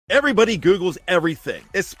Everybody Googles everything,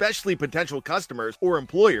 especially potential customers or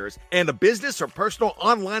employers, and a business or personal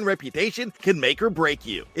online reputation can make or break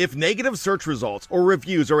you. If negative search results or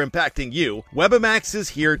reviews are impacting you, Webamax is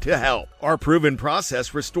here to help. Our proven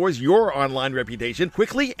process restores your online reputation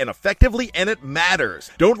quickly and effectively, and it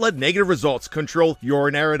matters. Don't let negative results control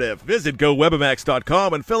your narrative. Visit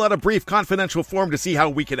GoWebamax.com and fill out a brief confidential form to see how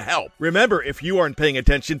we can help. Remember, if you aren't paying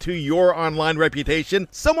attention to your online reputation,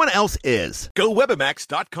 someone else is.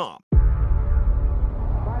 GoWebamax.com.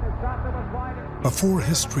 Before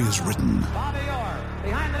history is written,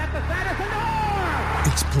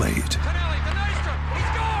 it's played.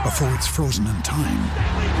 Before it's frozen in time,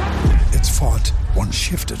 it's fought one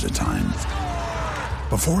shift at a time.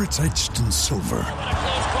 Before it's etched in silver,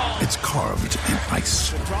 it's carved in ice.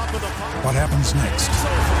 What happens next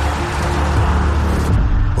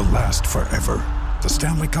will last forever. The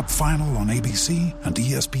Stanley Cup Final on ABC and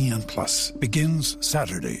ESPN Plus begins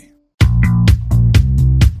Saturday.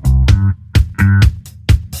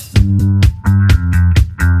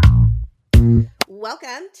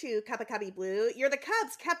 Welcome to Cup of Cubby Blue. You're the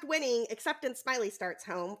Cubs kept winning, except in Smiley Starts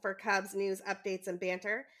Home for Cubs news, updates, and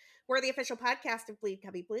banter. We're the official podcast of Bleed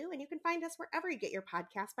Cubby Blue, and you can find us wherever you get your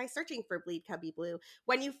podcast by searching for Bleed Cubby Blue.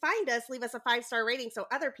 When you find us, leave us a 5-star rating so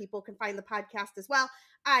other people can find the podcast as well.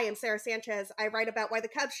 I am Sarah Sanchez. I write about why the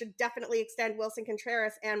Cubs should definitely extend Wilson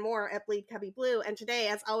Contreras and more at Bleed Cubby Blue. And today,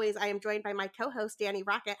 as always, I am joined by my co-host, Danny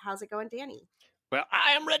Rocket. How's it going, Danny? Well,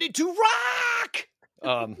 I am ready to rock!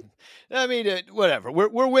 Whatever.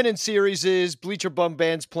 We're winning series. Bleacher Bum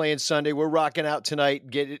Band's playing Sunday. We're rocking out tonight.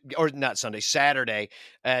 Saturday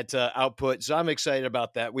at Output. So I'm excited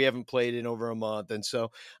about that. We haven't played in over a month, and so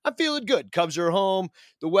I'm feeling good. Cubs are home.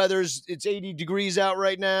 It's 80 degrees out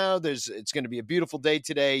right now. It's going to be a beautiful day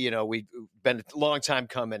today. You know, we've been a long time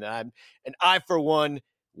coming, and I for one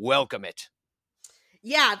welcome it.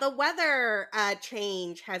 Yeah, the weather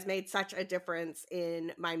change has made such a difference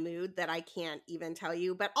in my mood that I can't even tell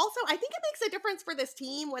you. But also, I think it makes a difference for this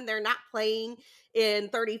team when they're not playing in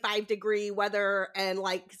 35-degree weather and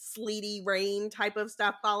like sleety rain type of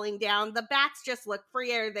stuff falling down. The bats just look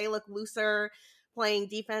freer. They look looser playing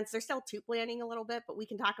defense. They're still two-planning a little bit, but we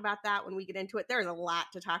can talk about that when we get into it. There's a lot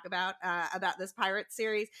to talk about this Pirates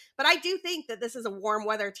series. But I do think that this is a warm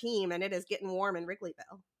weather team, and it is getting warm in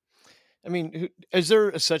Wrigleyville. I mean, is there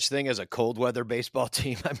a such thing as a cold weather baseball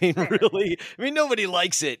team? I mean, really? I mean, nobody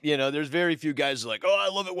likes it. You know, there's very few guys like, oh,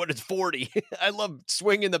 I love it when it's 40. I love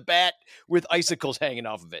swinging the bat with icicles hanging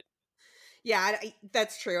off of it. Yeah,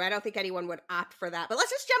 that's true. I don't think anyone would opt for that. But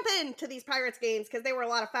let's just jump into these Pirates games because they were a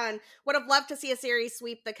lot of fun. Would have loved to see a series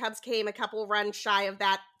sweep. The Cubs came a couple runs shy of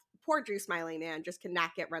that. Poor Drew Smiley, man, just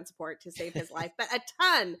cannot get run support to save his life. But a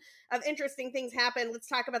ton of interesting things happened. Let's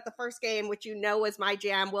talk about the first game, which you know was my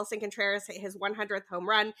jam. Wilson Contreras hit his 100th home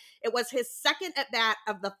run. It was his second at-bat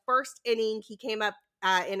of the first inning. He came up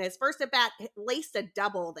in his first at-bat, laced a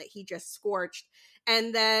double that he just scorched,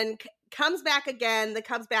 and then comes back again. The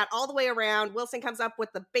Cubs bat all the way around. Wilson comes up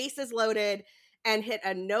with the bases loaded and hit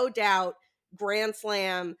a no-doubt grand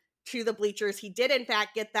slam to the bleachers. He did, in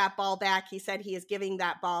fact, get that ball back. He said he is giving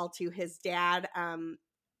that ball to his dad.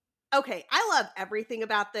 Okay, I love everything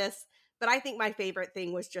about this, but I think my favorite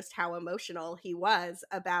thing was just how emotional he was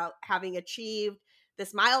about having achieved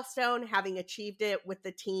this milestone, having achieved it with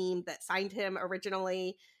the team that signed him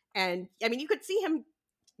originally. And, I mean, you could see him,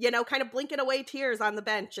 you know, kind of blinking away tears on the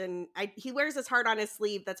bench. And he wears his heart on his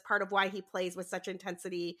sleeve. That's part of why he plays with such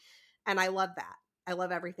intensity. And I love that. I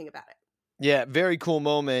love everything about it. Yeah, very cool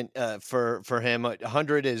moment for him.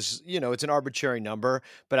 100 is, you know, it's an arbitrary number,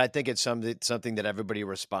 but I think it's something that everybody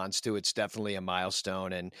responds to. It's definitely a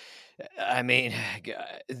milestone. And I mean,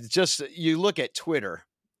 just you look at Twitter,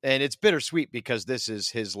 and it's bittersweet because this is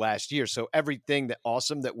his last year. So everything that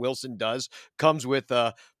awesome that Wilson does comes with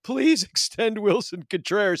please extend Wilson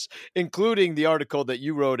Contreras, including the article that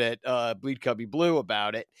you wrote at Bleed Cubby Blue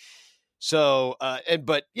about it. So,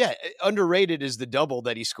 but yeah, underrated is the double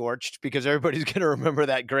that he scorched because everybody's going to remember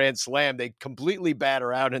that grand slam. They completely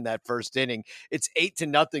batter out in that first inning. It's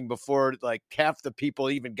 8-0 before like half the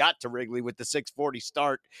people even got to Wrigley with the 6:40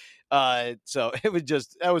 start. So it was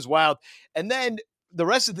that was wild. And then the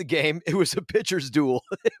rest of the game, it was a pitcher's duel.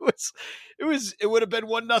 It would have been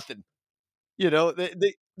 1-0. You know,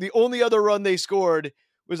 the only other run they scored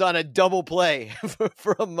was on a double play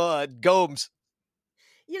from Gomes.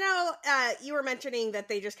 You know, you were mentioning that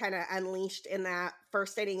they just kind of unleashed in that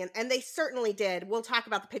first inning, and they certainly did. We'll talk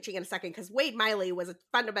about the pitching in a second because Wade Miley was a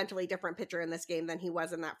fundamentally different pitcher in this game than he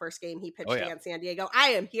was in that first game he pitched against San Diego.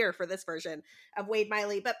 I am here for this version of Wade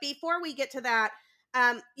Miley. But before we get to that,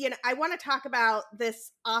 I want to talk about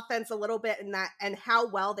this offense a little bit and how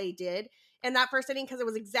well they did in that first inning, because it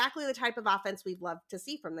was exactly the type of offense we've loved to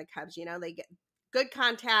see from the Cubs. They get good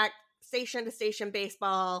contact, station to station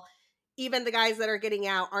baseball. Even the guys that are getting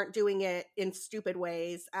out aren't doing it in stupid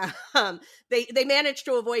ways. They managed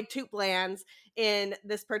to avoid two lands in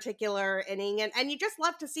this particular inning, and you just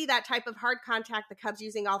love to see that type of hard contact. The Cubs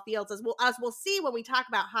using all fields, as we'll see when we talk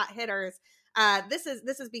about hot hitters. This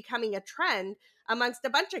is becoming a trend amongst a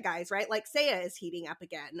bunch of guys, right? Like Seiya is heating up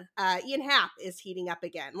again. Ian Happ is heating up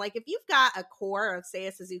again. Like if you've got a core of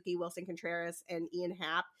Seiya Suzuki, Wilson Contreras, and Ian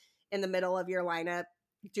Happ in the middle of your lineup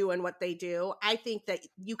doing what they do, I think that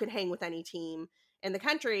you can hang with any team in the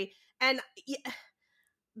country. And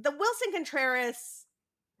the Wilson Contreras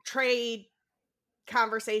trade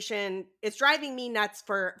conversation is driving me nuts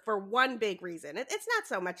for one big reason. It's not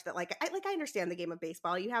so much that I understand the game of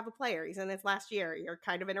baseball. You have a player, he's in his last year, you're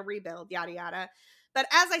kind of in a rebuild, yada yada. But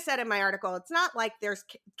as I said in my article, it's not like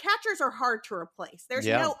catchers are hard to replace. There's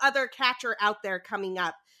no other catcher out there coming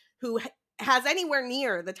up who has anywhere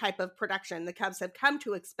near the type of production the Cubs have come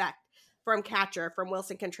to expect from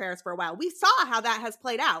Wilson Contreras for a while. We saw how that has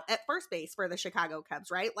played out at first base for the Chicago Cubs,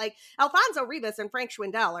 right? Like Alfonso Rivas and Frank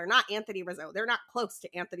Schwindel are not Anthony Rizzo. They're not close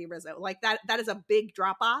to Anthony Rizzo. Like that is a big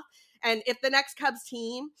drop off. And if the next Cubs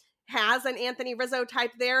team has an Anthony Rizzo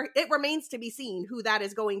type there, it remains to be seen who that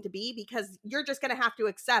is going to be, because you're just going to have to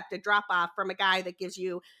accept a drop off from a guy that gives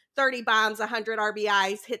you 30 bombs, 100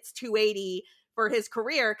 RBIs, hits 280 for his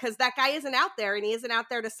career, because that guy isn't out there, and he isn't out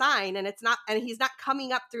there to sign, and he's not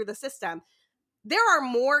coming up through the system. There are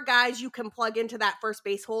more guys you can plug into that first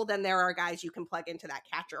base hole than there are guys you can plug into that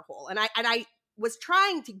catcher hole. And I was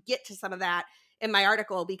trying to get to some of that in my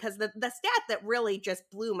article, because the stat that really just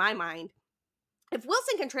blew my mind, if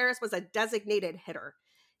Wilson Contreras was a designated hitter,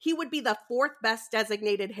 he would be the fourth best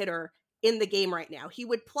designated hitter in the game right now. He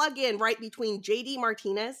would plug in right between JD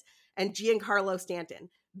Martinez and Giancarlo Stanton.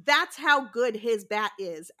 That's how good his bat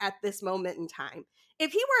is at this moment in time.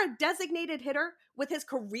 If he were a designated hitter with his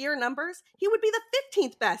career numbers, he would be the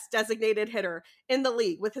 15th best designated hitter in the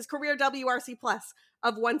league with his career WRC plus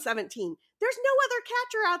of 117. There's no other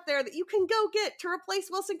catcher out there that you can go get to replace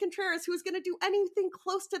Wilson Contreras who's going to do anything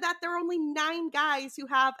close to that. There are only 9 guys who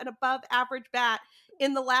have an above average bat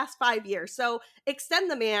in the last 5 years. So extend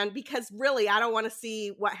the man, because really I don't want to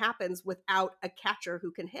see what happens without a catcher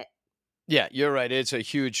who can hit. Yeah, you're right. It's a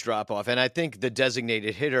huge drop off. And I think the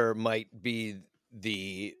designated hitter might be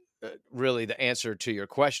the really the answer to your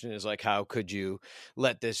question, is like, how could you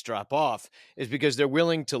let this drop off, is because they're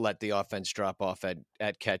willing to let the offense drop off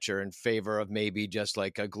at catcher in favor of maybe just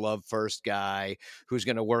like a glove first guy who's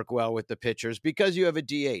going to work well with the pitchers, because you have a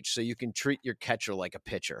DH, so you can treat your catcher like a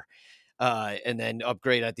pitcher. And then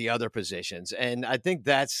upgrade at the other positions. And I think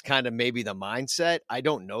that's kind of maybe the mindset. I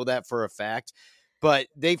don't know that for a fact, but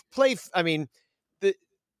they've played, I mean,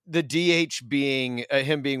 the DH being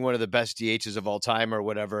him being one of the best DHs of all time or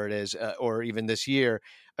whatever it is, or even this year.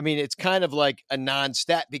 I mean, it's kind of like a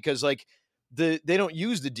non-stat, because like they don't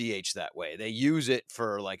use the DH that way. They use it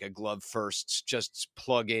for like a glove first, just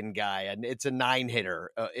plug in guy. And it's a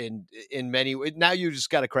 9-hitter in many ways. Now you just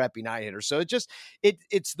got a crappy 9-hitter. So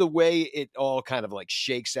it's the way it all kind of like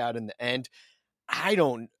shakes out in the end.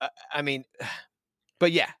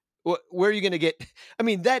 But yeah, where are you going to get? I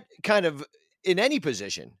mean, that kind of, in any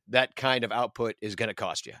position, that kind of output is going to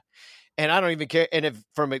cost you. And I don't even care. And if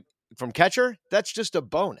from catcher, that's just a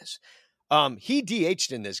bonus. He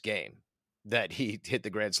DH'd in this game that he hit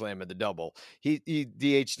the grand slam and the double. He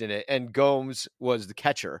DH'd in it, and Gomes was the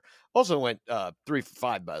catcher. Also went 3 for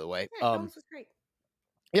 5, by the way. Yeah, Gomes was great.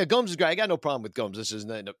 Yeah, Gomes is great. I got no problem with Gomes. This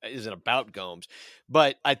isn't about Gomes,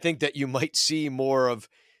 but I think that you might see more of.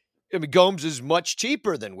 I mean, Gomes is much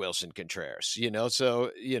cheaper than Wilson Contreras, so,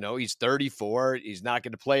 he's 34. He's not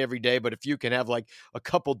going to play every day. But if you can have like a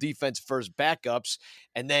couple defense first backups,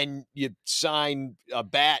 and then you sign a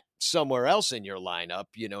bat somewhere else in your lineup,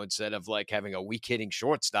 instead of like having a weak hitting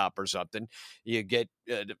shortstop or something, you get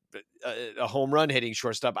a home run hitting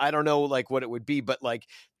shortstop. I don't know like what it would be, but like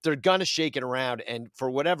they're going to shake it around. And for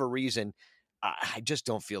whatever reason, I just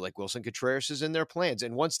don't feel like Wilson Contreras is in their plans.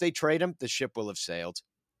 And once they trade him, the ship will have sailed.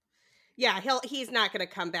 Yeah, he's not going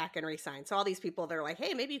to come back and resign. So all these people, they're like,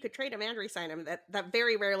 hey, maybe you could trade him and resign him. That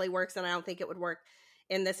very rarely works, and I don't think it would work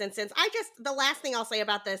in this instance. The last thing I'll say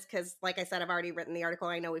about this, because like I said, I've already written the article.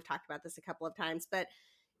 I know we've talked about this a couple of times, but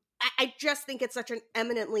I just think it's such an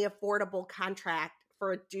eminently affordable contract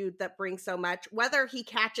for a dude that brings so much, whether he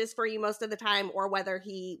catches for you most of the time or whether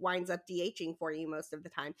he winds up DHing for you most of the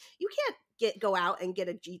time. You can't go out and get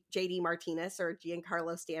a JD Martinez or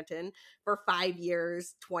Giancarlo Stanton for 5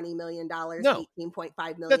 years, $20 million, No, $18.5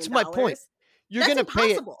 million. that's my point. You're going to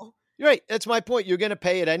pay it. Right. That's my point. You're going to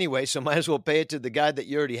pay it anyway, so might as well pay it to the guy that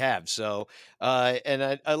you already have. So,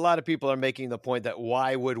 a lot of people are making the point that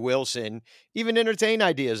why would Wilson even entertain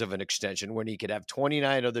ideas of an extension when he could have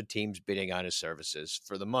 29 other teams bidding on his services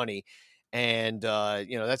for the money? And,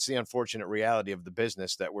 that's the unfortunate reality of the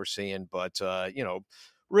business that we're seeing. But,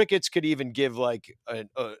 Ricketts could even give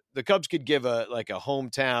the Cubs could give a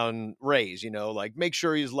hometown raise, like make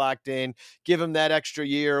sure he's locked in, give him that extra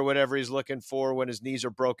year or whatever he's looking for when his knees are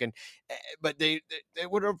broken. But they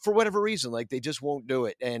would, for whatever reason, they just won't do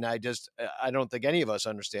it. And I don't think any of us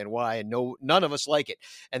understand why. And none of us like it.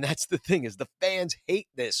 And that's the thing, is the fans hate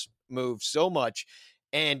this move so much.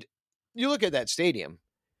 And you look at that stadium,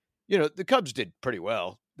 the Cubs did pretty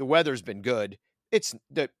well. The weather's been good.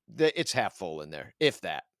 It's half full in there, if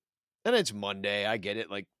that. And it's Monday. I get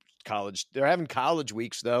it. Like college, they're having college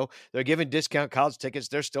weeks though. They're giving discount college tickets.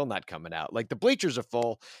 They're still not coming out. Like the bleachers are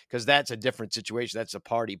full because that's a different situation. That's a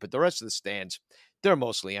party. But the rest of the stands, they're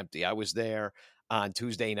mostly empty. I was there on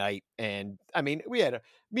Tuesday night, and I mean,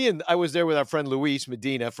 I was there with our friend Luis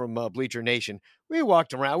Medina from Bleacher Nation. We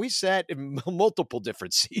walked around. We sat in multiple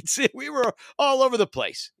different seats. We were all over the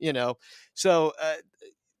place, So.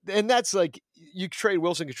 And that's like, you trade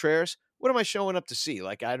Wilson Contreras. What am I showing up to see?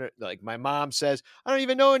 My mom says, I don't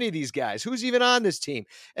even know any of these guys. Who's even on this team?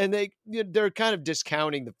 And they're kind of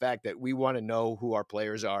discounting the fact that we want to know who our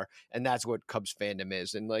players are. And that's what Cubs fandom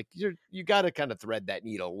is. And you got to kind of thread that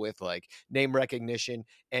needle with name recognition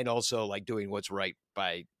and also doing what's right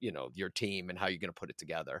by, your team and how you're going to put it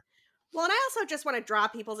together. Well, and I also just want to draw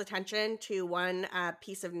people's attention to one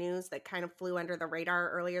piece of news that kind of flew under the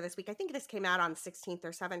radar earlier this week. I think this came out on the 16th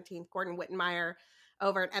or 17th. Gordon Wittenmeyer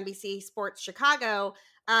over at NBC Sports Chicago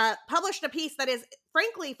published a piece that is,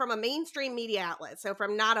 frankly, from a mainstream media outlet. So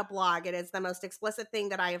from not a blog, it is the most explicit thing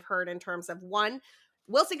that I have heard in terms of, one,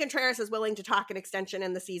 Wilson Contreras is willing to talk an extension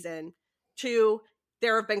in the season. Two,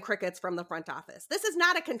 there have been crickets from the front office. This is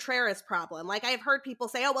not a Contreras problem. I have heard people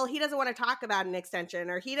say, oh, well, he doesn't want to talk about an extension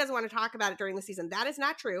or he doesn't want to talk about it during the season. That is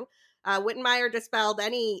not true. Wittenmeyer dispelled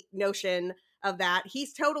any notion of that.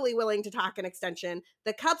 He's totally willing to talk an extension.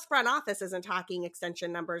 The Cubs front office isn't talking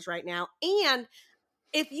extension numbers right now. And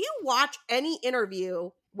if you watch any interview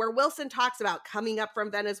where Wilson talks about coming up from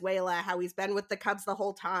Venezuela, how he's been with the Cubs the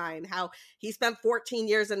whole time, how he spent 14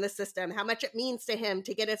 years in the system, how much it means to him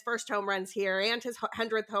to get his first home runs here and his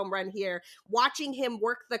 100th home run here, watching him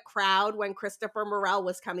work the crowd when Christopher Morel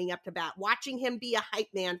was coming up to bat, watching him be a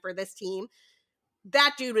hype man for this team,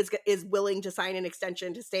 that dude is willing to sign an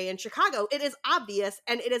extension to stay in Chicago. It is obvious,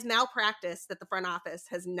 and it is malpractice that the front office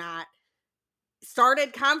has not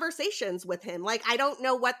started conversations with him. I don't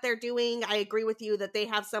know what they're doing. I agree with you that they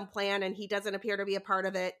have some plan and he doesn't appear to be a part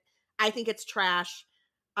of it. I think it's trash.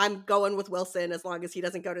 I'm going with Wilson as long as he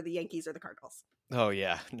doesn't go to the Yankees or the Cardinals. Oh,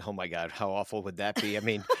 yeah. Oh, my God. How awful would that be? I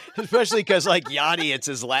mean, especially because Yachty, it's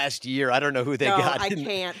his last year. I don't know who they got. I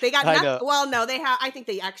can't. They got they have. I think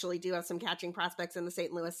they actually do have some catching prospects in the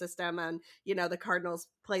St. Louis system. And, the Cardinals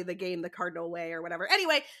play the game the Cardinal way or whatever.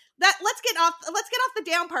 Anyway, let's get off the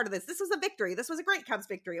down part of this. This was a victory. This was a great Cubs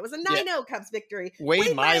victory. It was a 9-0 Cubs victory.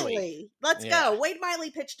 Wade Miley. Let's go. Wade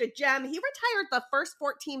Miley pitched a gem. He retired the first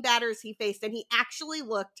 14 batters he faced, and he actually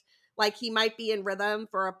looked like he might be in rhythm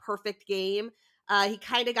for a perfect game. He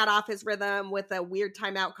kind of got off his rhythm with a weird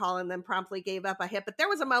timeout call and then promptly gave up a hit. But there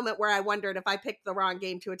was a moment where I wondered if I picked the wrong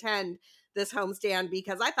game to attend this homestand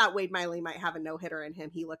because I thought Wade Miley might have a no-hitter in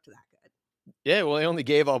him. He looked that good. Yeah, well, he only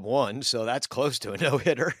gave up one, so that's close to a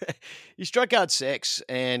no-hitter. He struck out 6,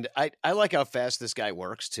 and I like how fast this guy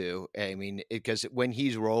works, too. I mean, because when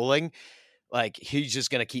he's rolling, he's just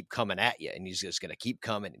going to keep coming at you, and he's just going to keep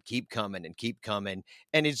coming and keep coming and keep coming,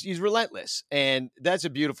 and he's relentless, and that's a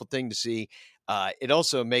beautiful thing to see. It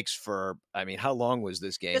also makes for, how long was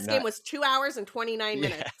this game? This game was 2 hours and 29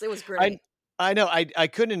 minutes. It was great. I know. I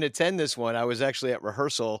couldn't attend this one. I was actually at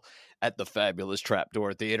rehearsal at the fabulous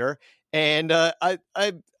Trapdoor Theater. And I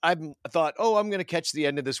thought, I'm going to catch the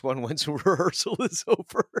end of this one once rehearsal is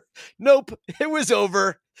over. Nope, it was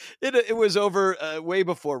over. It was over way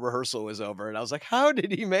before rehearsal was over. And I was like, how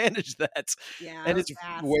did he manage that? Yeah, and it's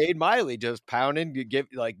fast. Wade Miley just pounding. You give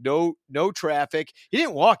no traffic. He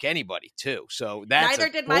didn't walk anybody too. So that's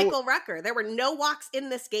neither did Michael Rucker. There were no walks in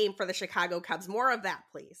this game for the Chicago Cubs. More of that,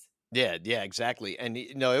 please. Yeah, exactly. And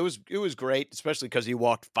it was great, especially because he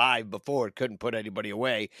walked 5 before, couldn't put anybody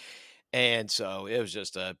away. And so it was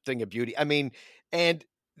just a thing of beauty. I mean, and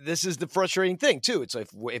this is the frustrating thing too. It's like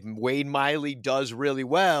if Wade Miley does really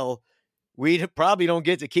well, we probably don't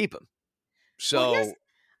get to keep him. Well, So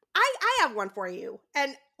I have one for you.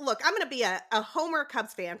 And look, I'm going to be a Homer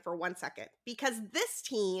Cubs fan for 1 second because this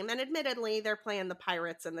team, and admittedly, they're playing the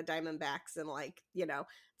Pirates and the Diamondbacks, and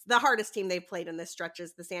the hardest team they've played in this stretch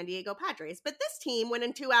is the San Diego Padres. But this team went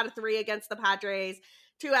in 2 out of 3 against the Padres,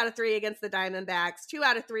 2 out of 3 against the Diamondbacks, 2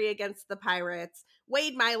 out of 3 against the Pirates.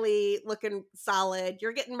 Wade Miley looking solid.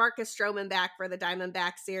 You're getting Marcus Stroman back for the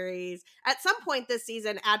Diamondback series. At some point this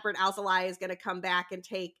season, Adbert Alzolay is going to come back and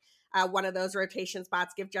take one of those rotation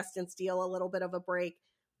spots, give Justin Steele a little bit of a break.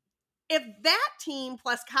 If that team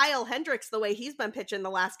plus Kyle Hendricks, the way he's been pitching the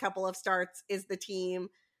last couple of starts, is the team,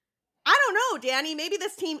 I don't know, Danny, maybe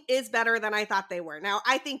this team is better than I thought they were. Now,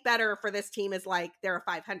 I think better for this team is like they're a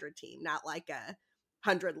 500 team, not like a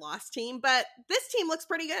 100-loss team, but this team looks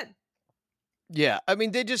pretty good. yeah, I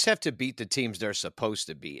mean, they just have to beat the teams they're supposed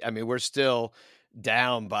to beat. I mean, we're still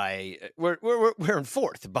down by we're in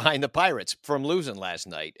 4th behind the Pirates from losing last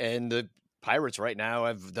night, and the Pirates right now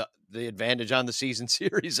have the advantage on the season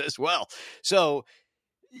series as well. So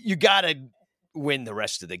you got to win the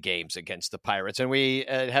rest of the games against the Pirates, and we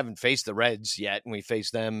haven't faced the Reds yet, and we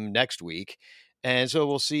face them next week. And so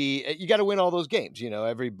we'll see. You got to win all those games.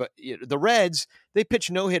 The Reds, they pitch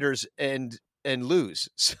no-hitters and lose.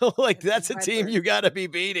 So that's a team you got to be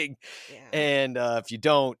beating. Yeah. And if you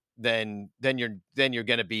don't, then you're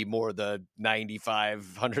going to be more the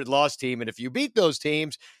 9,500 loss team. And if you beat those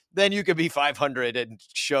teams, then you could be 500 and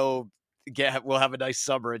we'll have a nice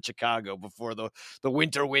summer in Chicago before the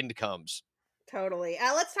winter wind comes. Totally.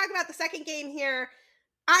 Let's talk about the second game here.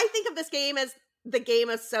 I think of this game as the game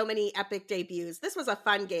of so many epic debuts. This was a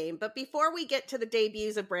fun game, but before we get to the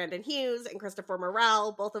debuts of Brandon Hughes and Christopher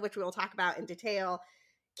Morel, both of which we will talk about in detail,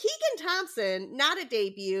 Keegan Thompson, not a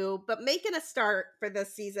debut, but making a start for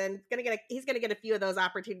this season. He's going to get a few of those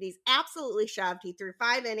opportunities. Absolutely shoved. He threw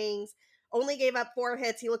 5 innings, only gave up 4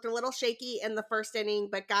 hits. He looked a little shaky in the first inning,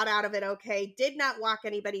 but got out of it okay. Did not walk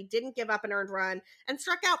anybody, didn't give up an earned run, and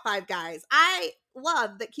struck out 5 guys. I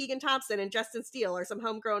love that Keegan Thompson and Justin Steele are some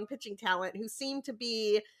homegrown pitching talent who seem to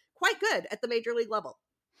be quite good at the major league level.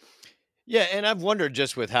 Yeah, and I've wondered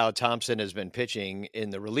just with how Thompson has been pitching in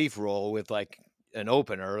the relief role with an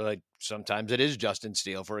opener, like sometimes it is Justin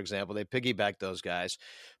Steele, for example. They piggyback those guys,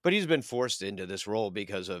 but he's been forced into this role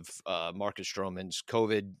because of Marcus Stroman's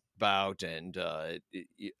COVID bout, and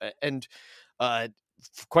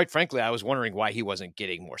quite frankly, I was wondering why he wasn't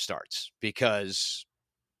getting more starts because.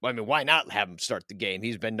 I mean, why not have him start the game?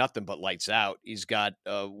 He's been nothing but lights out. He's got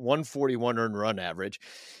 141 earned run average.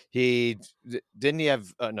 He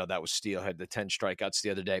have no, that was Steele had the 10 strikeouts the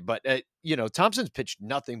other day. But Thompson's pitched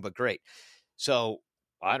nothing but great. So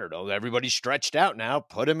I don't know. Everybody's stretched out now.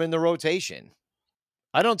 Put him in the rotation.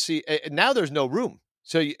 I don't see now. There's no room.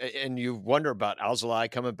 So you wonder about Alzolay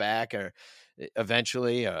coming back or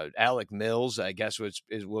eventually. Alec Mills, I guess,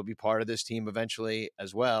 will be part of this team eventually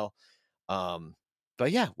as well. But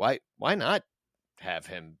yeah, why not have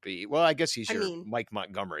him be? Well, I guess he's Mike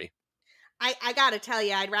Montgomery. I got to tell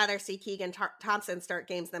you, I'd rather see Keegan Thompson start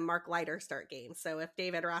games than Mark Leiter start games. So if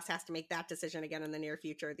David Ross has to make that decision again in the near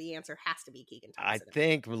future, the answer has to be Keegan Thompson. I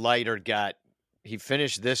think Leiter he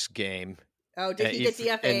finished this game. Oh, did he get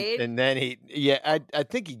DFA'd? And then I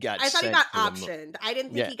think he got. I thought he got optioned. I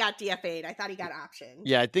didn't think he got DFA'd. I thought he got optioned.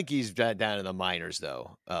 Yeah, I think he's down in the minors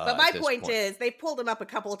though. But my point is, they pulled him up a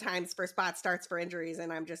couple of times for spot starts for injuries,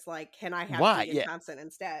 and I'm just like, can I have Keegan Thompson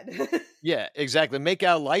instead? Yeah, exactly. Make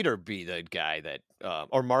Al Leiter be the guy that,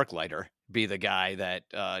 or Mark Leiter be the guy that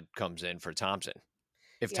comes in for Thompson.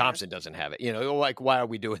 If Thompson doesn't have it, why are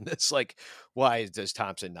we doing this? Why does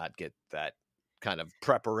Thompson not get that kind of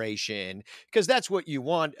preparation? Because that's what you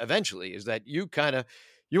want eventually, is that you want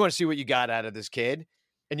to see what you got out of this kid,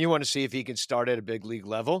 and you want to see if he can start at a big league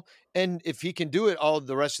level, and if he can do it all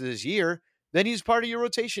the rest of this year, then he's part of your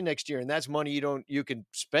rotation next year, and that's money you can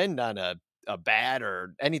spend on a bat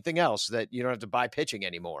or anything else that you don't have to buy pitching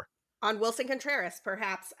anymore. On Wilson Contreras,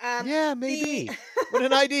 perhaps. Yeah, maybe. What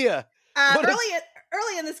an idea.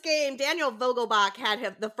 Early in this game, Daniel Vogelbach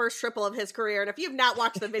had the first triple of his career. And if you've not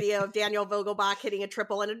watched the video of Daniel Vogelbach hitting a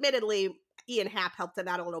triple, and admittedly, Ian Happ helped him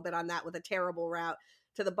out a little bit on that with a terrible route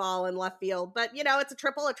to the ball in left field. But, it's a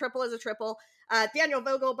triple. A triple is a triple. Daniel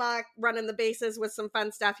Vogelbach running the bases with some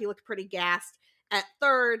fun stuff. He looked pretty gassed at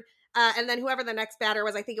third. And then whoever the next batter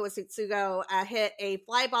was, I think it was Tsutsugo, hit a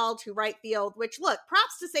fly ball to right field, which, look,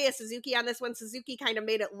 props to Seiya Suzuki on this one. Suzuki kind of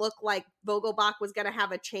made it look like Vogelbach was going to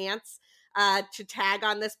have a chance to tag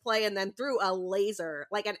on this play, and then threw a laser,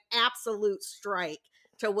 like an absolute strike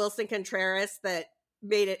to Wilson Contreras that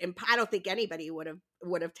made it. I don't think anybody would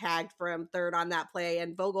have tagged from third on that play.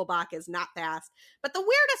 And Vogelbach is not fast. But the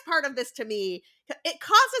weirdest part of this to me, it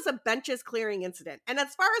causes a benches clearing incident. And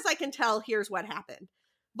as far as I can tell, here's what happened.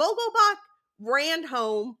 Vogelbach ran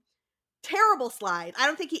home. Terrible slide. I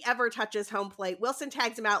don't think he ever touches home plate. Wilson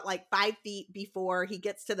tags him out like 5 feet before he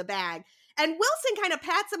gets to the bag. And Wilson kind of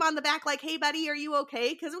pats him on the back like, hey, buddy, are you okay?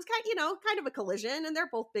 Because it was kind of a collision, and they're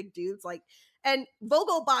both big dudes. And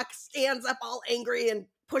Vogelbach stands up all angry and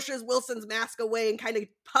pushes Wilson's mask away and kind of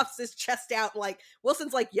puffs his chest out. Like,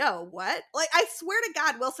 Wilson's like, yo, what? Like, I swear to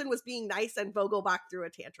God, Wilson was being nice and Vogelbach threw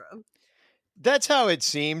a tantrum. That's how it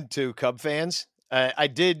seemed to Cub fans. I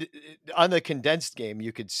did on the condensed game.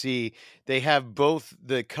 You could see they have both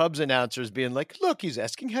the Cubs announcers being like, "Look, he's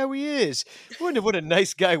asking how he is. Wonder what a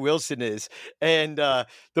nice guy Wilson is," and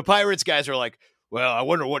the Pirates guys are like, "Well, I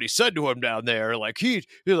wonder what he said to him down there. Like he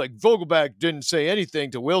like Vogelbach didn't say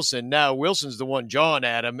anything to Wilson. Now Wilson's the one jawing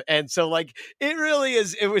at him." And so like it really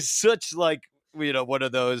is. It was such like one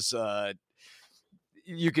of those.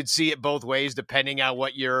 You could see it both ways depending on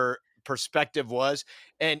what your perspective was,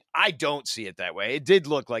 and I don't see it that way. It did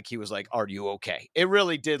look like he was like, are you okay? It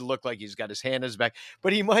really did look like he's got his hand in his back,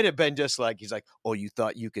 but he might have been just like, he's like, oh, you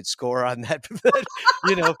thought you could score on that?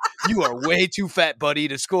 You are way too fat, buddy,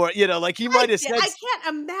 to score. Like he might have said. I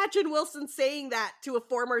can't imagine Wilson saying that to a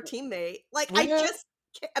former teammate. Like, yeah.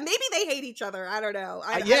 Maybe they hate each other. I don't know.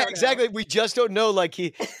 I don't exactly. know. We just don't know. Like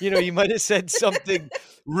he might have said something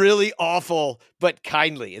really awful, but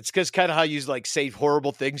kindly. It's because kind of how you like say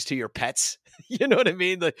horrible things to your pets. You know what I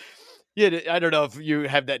mean? Like, I don't know if you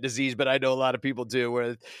have that disease, but I know a lot of people do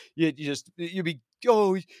where you be,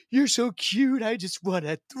 oh, you're so cute. I just want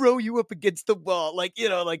to throw you up against the wall. Like,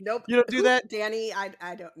 nope. You don't do that? Danny,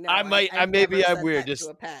 I don't know. Maybe I'm weird. To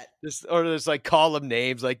a pet. Or just like call them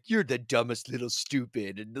names like you're the dumbest little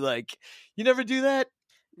stupid. And like, you never do that?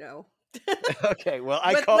 No. Okay. Well,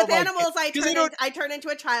 with animals, I turn into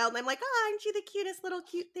a child and I'm like, oh, aren't you the cutest little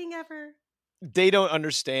cute thing ever? They don't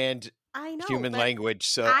understand I know, human language.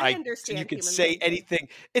 So I understand. So you can say language. anything.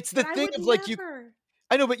 It's the thing of like never.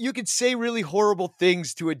 I know, but you could say really horrible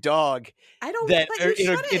things to a dog. I don't. That but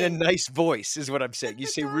you in a nice voice is what I'm saying. You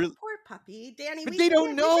say really poor puppy, Danny. But they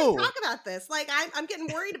don't know. We should talk about this. Like I'm getting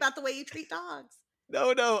worried about the way you treat dogs.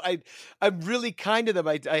 No. I'm really kind to them.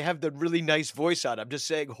 I have the really nice voice on. I'm just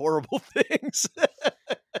saying horrible things.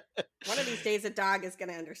 One of these days, a dog is going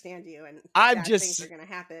to understand you, and things are going to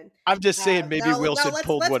happen. I'm just saying, maybe Wilson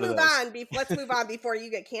pulled one of those. Let's move on before you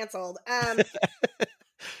get canceled.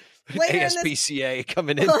 ASPCA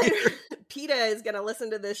coming in. PETA is going to listen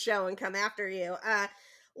to this show and come after you.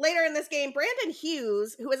 Later in this game, Brandon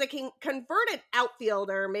Hughes, who is a converted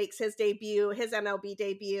outfielder, makes his MLB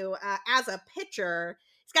debut as a pitcher.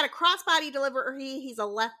 He's got a crossbody delivery. He's a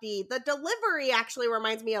lefty. The delivery actually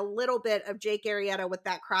reminds me a little bit of Jake Arrieta with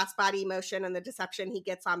that crossbody motion and the deception he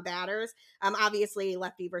gets on batters. Obviously,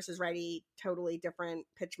 lefty versus righty, totally different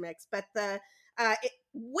pitch mix. But the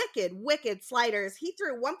wicked sliders. He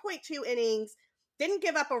threw 1.2 innings, didn't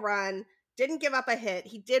give up a run, didn't give up a hit.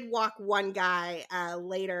 He did walk one guy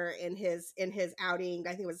later in his outing.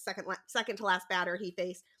 I think it was the second to last batter he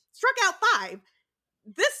faced. Struck out 5.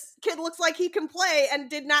 This kid looks like he can play and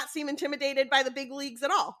did not seem intimidated by the big leagues at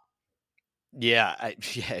all. Yeah,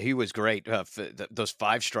 he was great. Those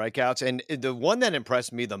 5 strikeouts. And the one that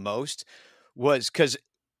impressed me the most was because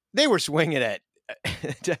they were swinging at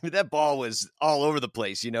that ball was all over the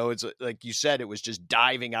place. It's like you said, it was just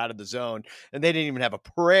diving out of the zone, and they didn't even have a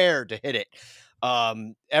prayer to hit it.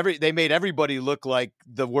 They made everybody look like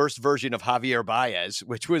the worst version of Javier Baez,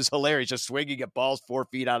 which was hilarious, just swinging at balls 4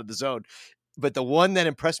 feet out of the zone. But the one that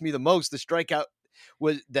impressed me the most, the strikeout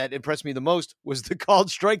was the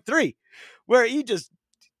called strike 3, where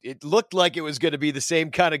it looked like it was going to be the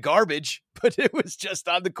same kind of garbage, but it was just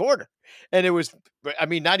on the corner. And it was,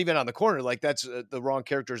 not even on the corner. Like that's the wrong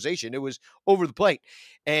characterization. It was over the plate,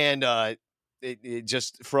 and it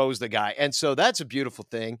just froze the guy. And so that's a beautiful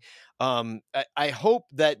thing. I hope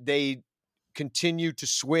that they continue to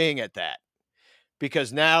swing at that,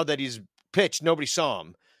 because now that he's pitched, nobody saw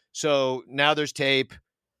him. So now there's tape.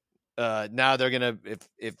 Now they're going to,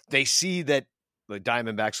 if they see that the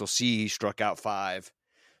Diamondbacks will see he struck out 5.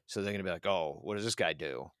 So they're going to be like, oh, what does this guy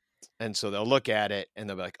do? And so they'll look at it and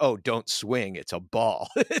they'll be like, oh, don't swing. It's a ball.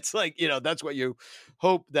 It's like, that's what you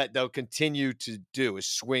hope that they'll continue to do, is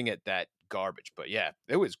swing at that garbage. But yeah,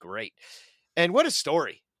 it was great. And what a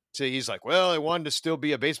story. So he's like, well, I wanted to still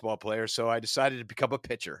be a baseball player, so I decided to become a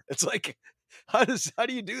pitcher. It's like, how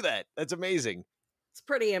do you do that? That's amazing. It's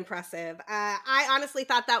pretty impressive. I honestly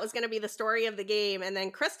thought that was going to be the story of the game. And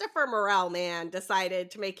then Christopher Morel, man,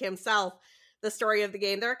 decided to make himself the story of the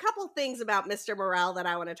game. There are a couple things about Mr. Morel that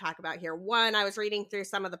I want to talk about here. One, I was reading through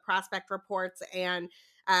some of the prospect reports and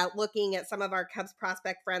looking at some of our Cubs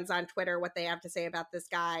prospect friends on Twitter, what they have to say about this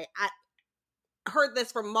guy. I heard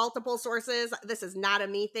this from multiple sources. This is not a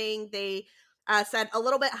me thing. They said a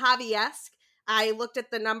little bit Javi-esque. I looked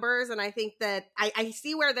at the numbers and I think that I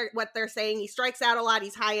see what they're saying. He strikes out a lot.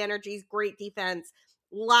 He's high energy. He's great defense.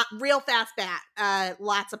 Real fast bat.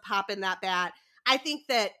 Lots of pop in that bat. I think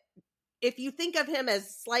that if you think of him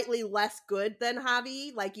as slightly less good than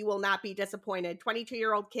Javi, like, you will not be disappointed.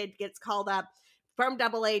 22-year-old kid gets called up from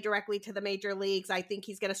AA directly to the major leagues. I think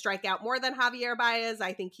he's going to strike out more than Javier Baez.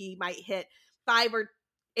 I think he might hit 5 or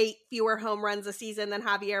 8 fewer home runs a season than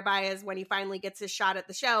Javier Baez when he finally gets his shot at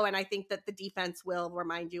the show. And I think that the defense will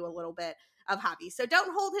remind you a little bit of Javi. So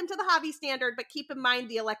don't hold him to the Javi standard, but keep in mind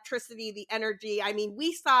the electricity, the energy. I mean,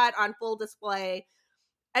 we saw it on full display.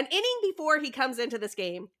 An inning before he comes into this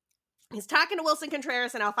game, he's talking to Wilson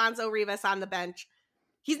Contreras and Alfonso Rivas on the bench.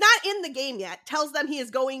 He's not in the game yet. Tells them he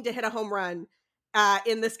is going to hit a home run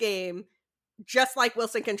in this game, just like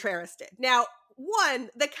Wilson Contreras did. Now, one,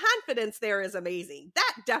 the confidence there is amazing.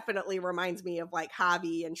 That definitely reminds me of like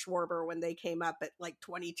Javi and Schwarber when they came up at like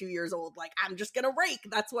 22 years old. Like, I'm just going to rake.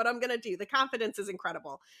 That's what I'm going to do. The confidence is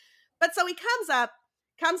incredible. But so he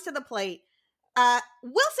comes to the plate.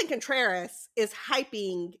 Wilson Contreras is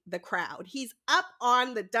hyping the crowd. He's up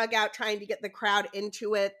on the dugout trying to get the crowd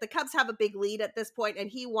into it. The Cubs have a big lead at this point, and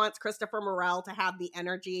he wants Christopher Morel to have the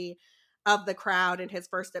energy of the crowd in his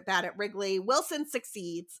first at bat at Wrigley. Wilson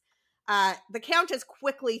succeeds. The count is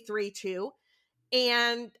quickly 3-2.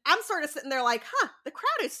 And I'm sort of sitting there like, the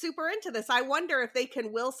crowd is super into this. I wonder if they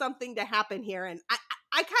can will something to happen here. And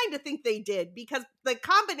I kind of think they did, because the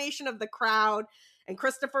combination of the crowd and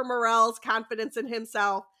Christopher Morel's confidence in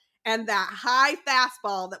himself and that high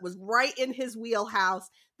fastball that was right in his wheelhouse,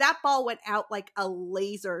 that ball went out like a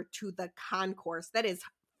laser to the concourse. That is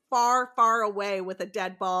far, far away with a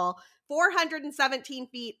dead ball. 417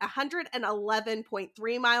 feet,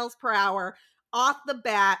 111.3 miles per hour off the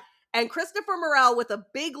bat. And Christopher Morel with a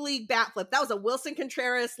big league bat flip. That was a Wilson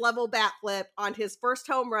Contreras level bat flip on his first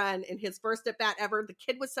home run in his first at bat ever. The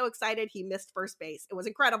kid was so excited he missed first base. It was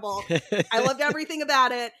incredible. I loved everything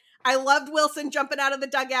about it. I loved Wilson jumping out of the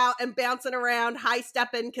dugout and bouncing around, high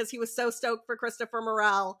stepping, because he was so stoked for Christopher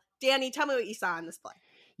Morel. Danny, tell me what you saw in this play.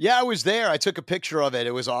 Yeah, I was there. I took a picture of it.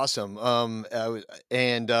 It was awesome.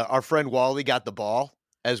 And our friend Wally got the ball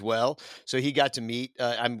as well, so he got to meet.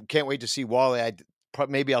 I can't wait to see Wally.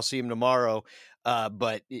 Maybe I'll see him tomorrow.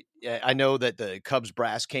 But I know that the Cubs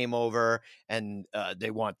brass came over and they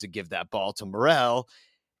want to give that ball to Morel.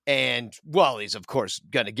 And Wally's, of course,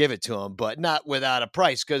 going to give it to him, but not without a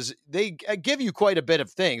price, because they give you quite a bit of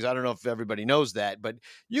things. I don't know if everybody knows that, but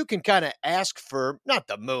you can kind of ask for, not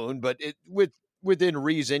the moon, but within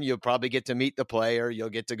reason. You'll probably get to meet the player. You'll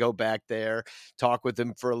get to go back there, talk with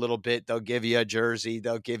them for a little bit. They'll give you a jersey.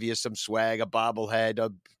 They'll give you some swag, a bobblehead,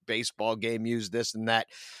 a baseball game, use this and that.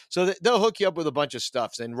 So they'll hook you up with a bunch of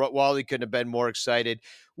stuff. And Wally couldn't have been more excited.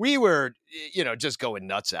 We were, just going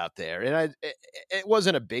nuts out there. And it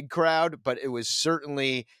wasn't a big crowd, but it was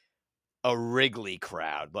certainly a Wrigley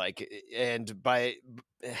crowd. And by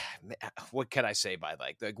what can I say by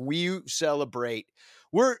like we celebrate.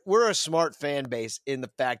 We're a smart fan base in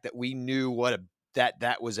the fact that we knew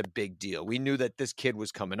that was a big deal. We knew that this kid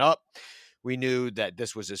was coming up. We knew that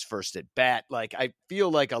this was his first at bat. Like, I feel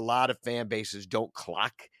like a lot of fan bases don't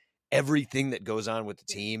clock everything that goes on with the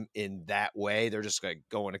team in that way. They're just like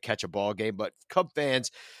going to catch a ball game. But Cub fans,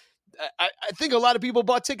 I think a lot of people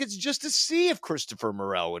bought tickets just to see if Christopher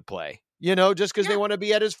Morel would play, just because they want to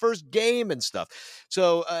be at his first game and stuff.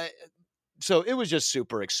 So it was just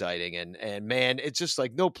super exciting. And man, it's just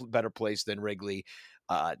like no better place than Wrigley.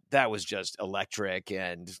 That was just electric.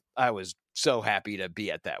 And I was so happy to be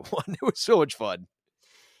at that one. It was so much fun.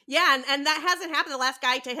 Yeah, and that hasn't happened. The last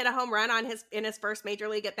guy to hit a home run in his first major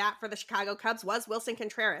league at bat for the Chicago Cubs was Wilson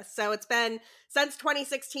Contreras. So it's been since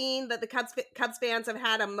 2016 that the Cubs fans have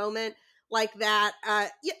had a moment like that. I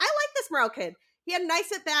like this Morel kid. He had a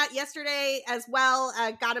nice at bat yesterday as well.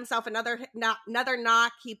 Got himself another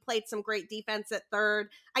knock. He played some great defense at third.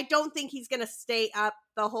 I don't think he's going to stay up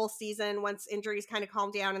the whole season once injuries kind of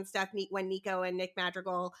calm down and stuff. When Nico and Nick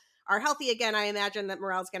Madrigal are healthy again, I imagine that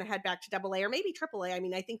Morel's going to head back to AA or maybe AAA. I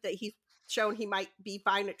mean, I think that he's shown he might be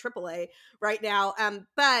fine at AAA right now.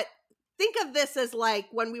 But think of this as like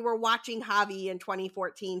when we were watching Javi in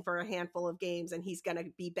 2014 for a handful of games, and he's going to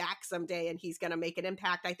be back someday and he's going to make an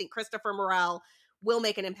impact. I think Christopher Morel will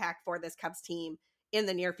make an impact for this Cubs team in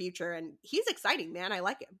the near future. And he's exciting, man. I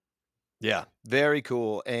like him. Yeah, very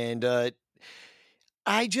cool. And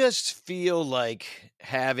I just feel like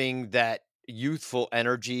having that youthful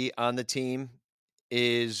energy on the team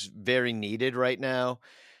is very needed right now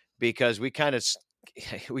because we kind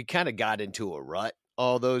of got into a rut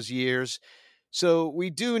all those years. So we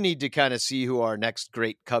do need to kind of see who our next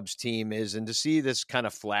great Cubs team is, and to see this kind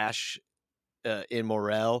of flash in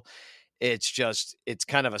Morel, it's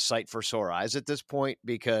kind of a sight for sore eyes at this point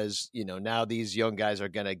because now these young guys are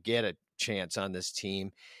going to get a chance on this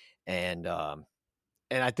team, and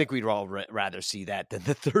I think we'd all rather see that than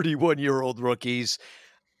the 31-year-old rookies.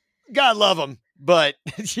 God love them, but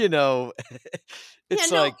it's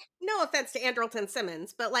like no offense to Andrelton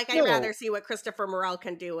Simmons, but like I'd No. rather see what Christopher Morel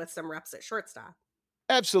can do with some reps at shortstop.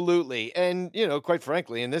 Absolutely. And, quite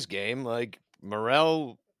frankly, in this game, like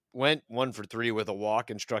Morel went 1 for 3 with a walk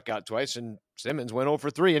and struck out twice, and Simmons went 0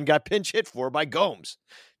 for 3 and got pinch hit for by Gomes.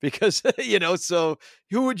 Because, so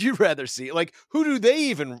who would you rather see? Like, who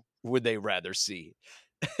would they rather see,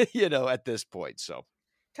 at this point? So.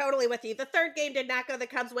 Totally with you. The third game did not go the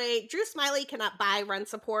Cubs' way. Drew Smyly cannot buy run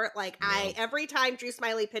support. Every time Drew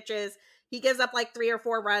Smyly pitches, he gives up like 3 or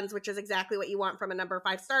 4 runs, which is exactly what you want from a number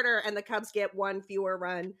 5 starter. And the Cubs get 1 fewer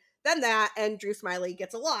run than that, and Drew Smyly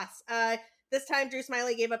gets a loss. This time, Drew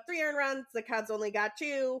Smyly gave up 3 earned runs. The Cubs only got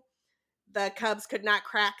 2. The Cubs could not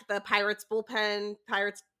crack the Pirates bullpen.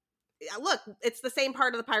 Look, it's the same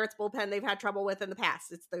part of the Pirates bullpen they've had trouble with in the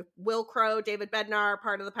past. It's the Will Crow, David Bednar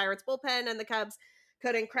part of the Pirates bullpen, and the Cubs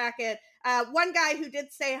couldn't crack it. One guy who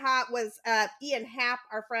did stay hot was Ian Happ.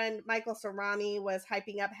 Our friend Michael Cerami was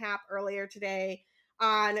hyping up Happ earlier today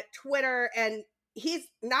on Twitter, and he's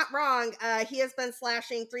not wrong. He has been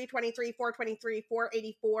slashing 323, 423,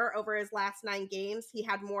 484 over his last 9 games. He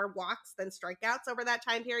had more walks than strikeouts over that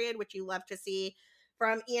time period, which you love to see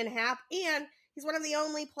from Ian Happ. And he's one of the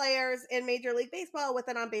only players in Major League Baseball with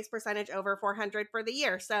an on-base percentage over 400 for the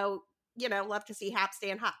year. So, love to see Happ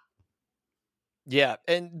staying hot. Yeah,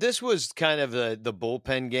 and this was kind of the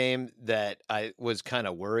bullpen game that I was kind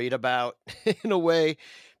of worried about in a way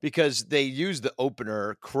because they used the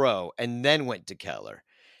opener Crow and then went to Keller.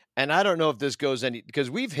 And I don't know if this goes because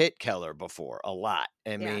we've hit Keller before a lot.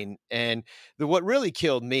 I mean, and what really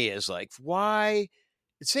killed me is like, why?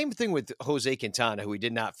 Same thing with Jose Quintana, who we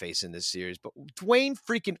did not face in this series, but Dwayne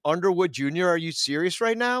freaking Underwood Jr., are you serious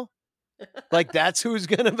right now? Like, that's who's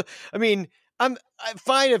going to, I mean, I'm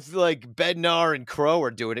fine if like Bednar and Crow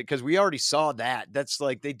are doing it because we already saw that. That's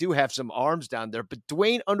like they do have some arms down there. But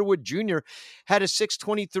Dwayne Underwood Jr. had a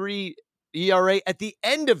 6.23 ERA at the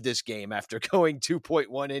end of this game after going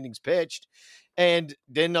 2.1 innings pitched and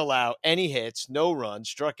didn't allow any hits, no runs,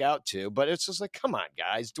 struck out 2. But it's just like, come on,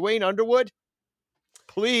 guys. Dwayne Underwood,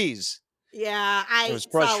 please. Yeah, It was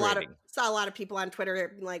frustrating. saw a lot of people on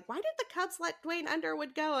Twitter being like, why did the Cubs let Dwayne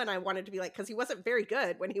Underwood go? And I wanted to be like, because he wasn't very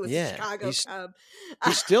good when he was a Chicago Cub.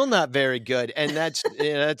 He's still not very good. And that's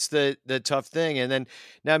the tough thing. And then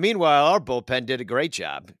now, meanwhile, our bullpen did a great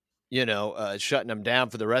job, shutting him down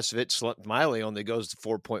for the rest of it. Smyly only goes to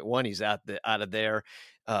 4.1. He's out of there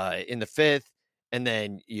in the 5th. And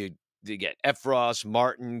then you get Efros,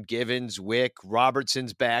 Martin, Givens, Wick,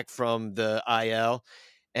 Robertson's back from the IL.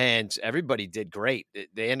 And everybody did great.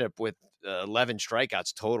 They ended up with 11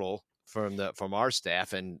 strikeouts total from our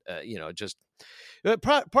staff, and just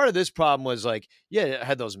part of this problem was like, it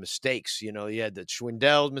had those mistakes. You had the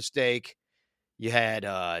Schwindel mistake, you had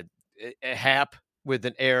Happ with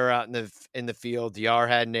an error out in the field. DR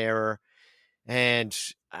had an error, and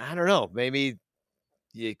I don't know, maybe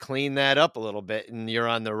you clean that up a little bit, and you're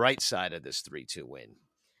on the right side of this 3-2 win.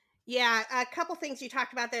 Yeah, a couple things you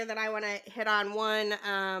talked about there that I want to hit on. One,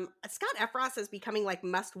 Scott Efros is becoming like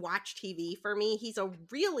must-watch TV for me. He's a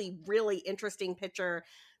really, really interesting pitcher.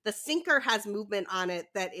 The sinker has movement on it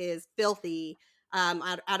that is filthy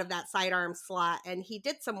out of that sidearm slot. And he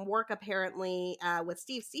did some work apparently with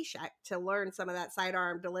Steve Cishek to learn some of that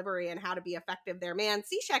sidearm delivery and how to be effective there. Man,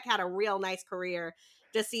 Cishek had a real nice career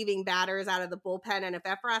deceiving batters out of the bullpen. And if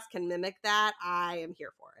Efros can mimic that, I am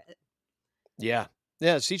here for it. Yeah.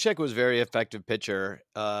 Yeah, Cishek was a very effective pitcher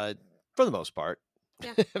for the most part.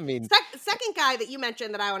 Yeah. I mean, second guy that you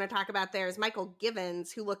mentioned that I want to talk about there is Michael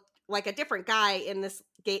Givens, who looked like a different guy in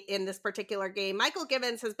this particular game. Michael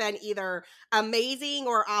Givens has been either amazing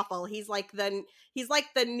or awful. He's like the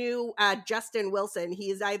new Justin Wilson.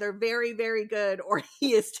 He is either very, very good or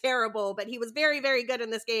he is terrible, but he was very, very good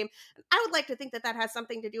in this game. I would like to think that has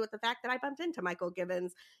something to do with the fact that I bumped into Michael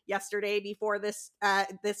Givens yesterday before this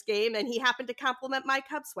game, and he happened to compliment my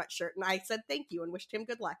Cubs sweatshirt, and I said thank you and wished him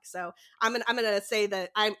good luck. So I'm gonna say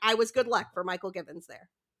that I was good luck for Michael Givens there.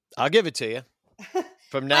 I'll give it to you.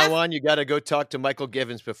 From now on, you got to go talk to Michael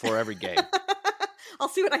Givens before every game. I'll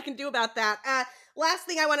see what I can do about that. Last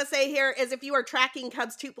thing I want to say here is if you are tracking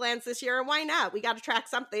Cubs two plans this year, and why not? We got to track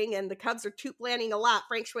something, and the Cubs are two planning a lot.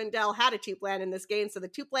 Frank Schwindel had a two plan in this game, so the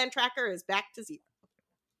two plan tracker is back to zero.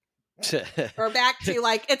 Or back to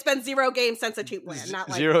it's been 0 games since a two plan,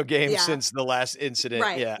 not 0 games since the last incident.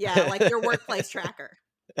 Right. Yeah. Like your workplace tracker.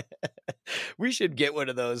 We should get one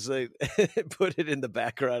of those, put it in the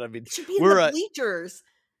background. I mean, it should be in the bleachers.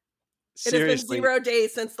 Seriously. It has been 0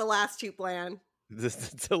 days since the last two plan.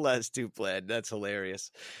 The last two plan. That's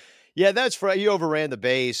hilarious. Yeah, that's for you overran the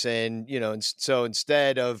base, and so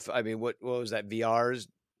instead of, I mean, what was that? VR's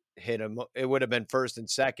hit him. It would have been first and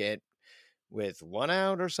second with 1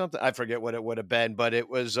 out or something. I forget what it would have been, but it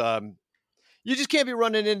was. You just can't be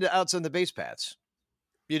running into outs on the base paths.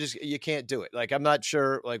 You can't do it. Like, I'm not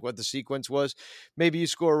sure what the sequence was. Maybe you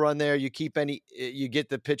score a run there, you get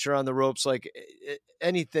the pitcher on the ropes,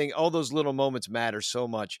 anything, all those little moments matter so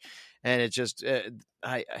much. And it just,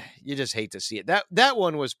 you just hate to see it. That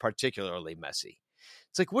one was particularly messy.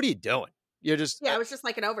 It's like, what are you doing? You're just, it was just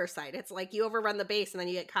like an oversight. It's like you overrun the base and then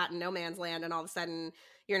you get caught in no man's land. And all of a sudden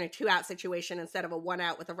you're in a 2-out situation instead of a 1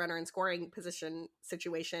 out with a runner in scoring position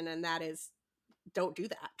situation. And that is, don't do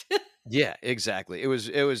that. Yeah, exactly. It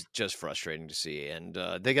was just frustrating to see, and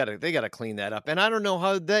they gotta clean that up. And I don't know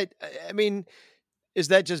how that. I mean, is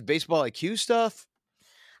that just baseball IQ stuff?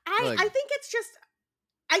 I think it's just.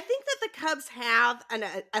 I think that the Cubs have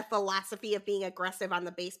a philosophy of being aggressive on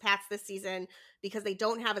the base paths this season because they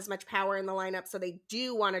don't have as much power in the lineup, so they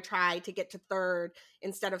do want to try to get to third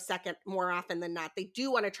instead of second more often than not. They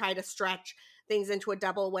do want to try to stretch things into a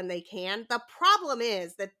double when they can. The problem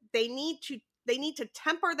is that they need to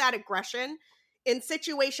temper that aggression in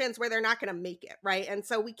situations where they're not going to make it, right? And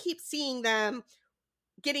so we keep seeing them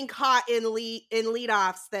getting caught in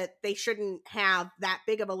leadoffs that they shouldn't have that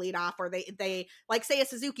big of a leadoff, or they like say a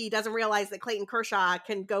Suzuki doesn't realize that Clayton Kershaw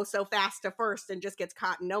can go so fast to first and just gets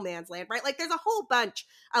caught in no man's land, right? Like there's a whole bunch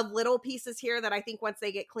of little pieces here that I think once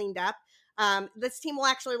they get cleaned up, this team will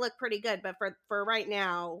actually look pretty good. But for right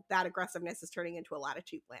now, that aggressiveness is turning into a lot of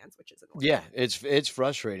two plans, which is annoying. Yeah, it's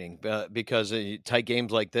frustrating because tight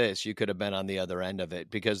games like this, you could have been on the other end of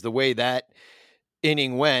it, because the way that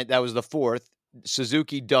inning went, that was the fourth.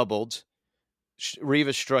 Suzuki doubled,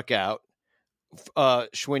 Rivas struck out,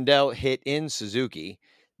 Schwindel hit in Suzuki,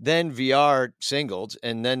 then VR singled,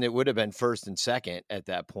 and then it would have been first and second at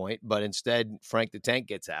that point, but instead Frank the Tank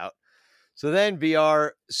gets out. So then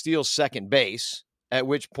VR steals second base, at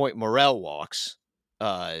which point Morel walks.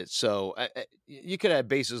 So you could have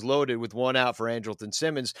bases loaded with 1 out for Andrelton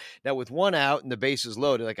Simmons. Now with 1 out and the bases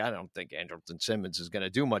loaded, I don't think Andrelton Simmons is going to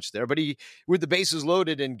do much there, but with the bases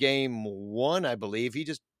loaded in game 1, I believe he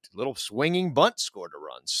just little swinging bunt scored a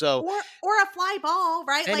run. So or a fly ball,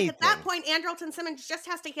 right? Anything. Like at that point, Andrelton Simmons just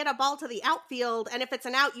has to hit a ball to the outfield. And if it's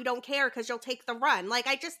an out, you don't care because you'll take the run. Like,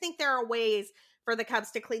 I just think there are ways for the Cubs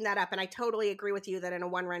to clean that up. And I totally agree with you that in a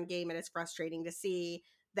 1-run game, it is frustrating to see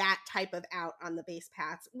that type of out on the base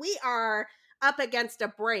paths. We are up against a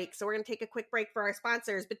break, so we're going to take a quick break for our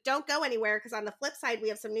sponsors, but don't go anywhere, because on the flip side, we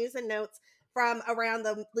have some news and notes from around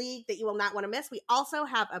the league that you will not want to miss. We also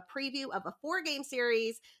have a preview of a 4-game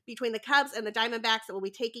series between the Cubs and the Diamondbacks that will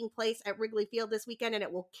be taking place at Wrigley Field this weekend, and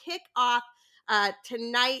it will kick off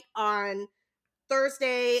tonight on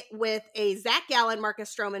Thursday with a Zach Gallen,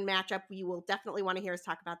 Marcus Stroman matchup. You will definitely want to hear us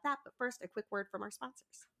talk about that, but first, a quick word from our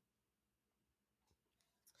sponsors.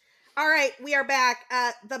 All right, we are back.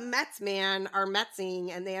 The Mets, are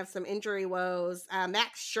Metsing, and they have some injury woes.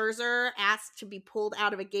 Max Scherzer asked to be pulled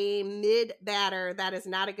out of a game mid-batter. That is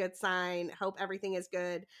not a good sign. Hope everything is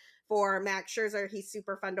good for Max Scherzer. He's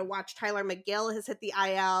super fun to watch. Tyler McGill has hit the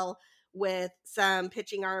IL with some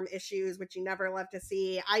pitching arm issues, which you never love to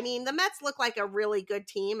see. I mean, the Mets look like a really good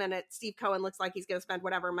team, and Steve Cohen looks like he's going to spend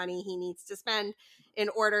whatever money he needs to spend in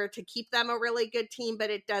order to keep them a really good team, but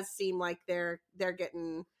it does seem like they're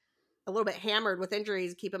getting a little bit hammered with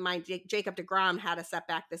injuries. Keep in mind, Jacob deGrom had a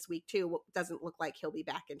setback this week too. Doesn't look like he'll be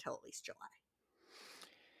back until at least July.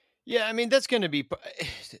 Yeah, I mean, that's going to be,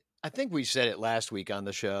 I think we said it last week on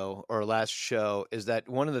the show, or last show, is that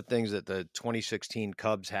one of the things that the 2016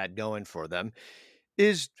 Cubs had going for them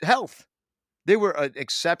is health. They were an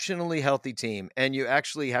exceptionally healthy team, and you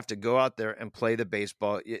actually have to go out there and play the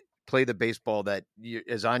baseball that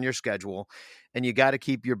is on your schedule, and you got to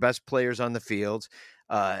keep your best players on the field.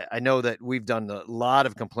 I know that we've done a lot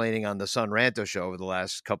of complaining on the Son Ranto show over the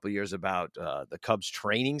last couple of years about the Cubs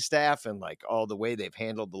training staff and all the way they've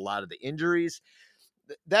handled a lot of the injuries.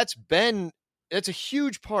 That's a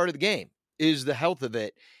huge part of the game, is the health of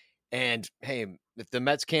it. And hey, if the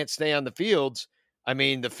Mets can't stay on the fields, I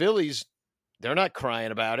mean, the Phillies, they're not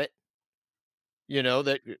crying about it.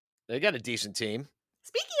 That they got a decent team.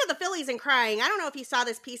 Speaking of the Phillies and crying, I don't know if you saw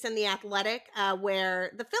this piece in The Athletic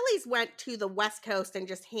where the Phillies went to the West Coast and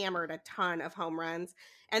just hammered a ton of home runs.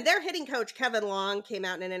 And their hitting coach, Kevin Long, came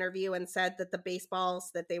out in an interview and said that the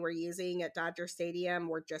baseballs that they were using at Dodger Stadium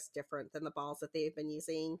were just different than the balls that they've been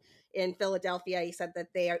using in Philadelphia. He said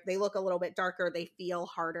that they look a little bit darker, they feel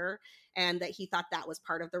harder, and that he thought that was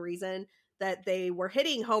part of the reason that they were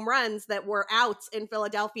hitting home runs that were outs in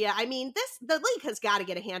Philadelphia. I mean, the league has got to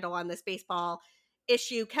get a handle on this baseball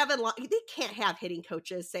issue. Kevin Long, they can't have hitting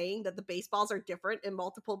coaches saying that the baseballs are different in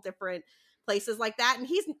multiple different places like that. And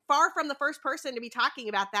he's far from the first person to be talking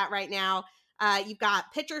about that right now. You've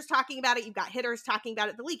got pitchers talking about it. You've got hitters talking about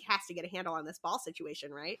it. The league has to get a handle on this ball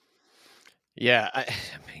situation, right? Yeah. I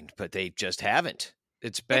mean, but they just haven't.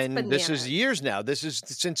 This is years now. This is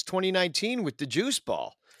since 2019 with the juice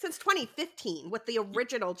ball. Since 2015 with the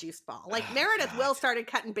original juice ball. Like Meredith Will started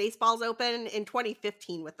cutting baseballs open in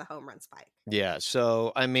 2015 with the home run spike. Yeah.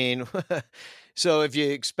 So, I mean, so if you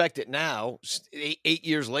expect it now, 8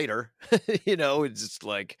 years later, it's just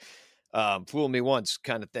like fool me once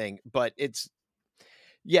kind of thing. But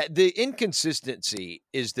the inconsistency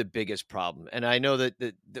is the biggest problem. And I know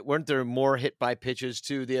that weren't there more hit by pitches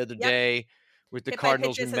too the other day with the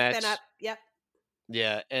Cardinals and Mets? Yep.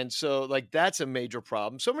 Yeah, and so that's a major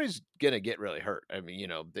problem. Somebody's gonna get really hurt. I mean,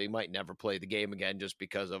 they might never play the game again just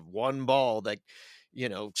because of one ball that,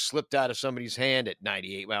 slipped out of somebody's hand at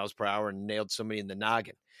 98 miles per hour and nailed somebody in the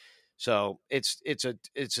noggin. So it's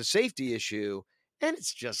a safety issue, and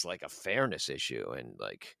it's just like a fairness issue, and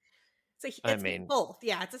it's both.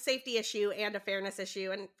 Yeah, it's a safety issue and a fairness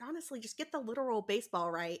issue. And honestly, just get the literal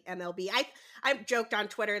baseball right, MLB. I joked on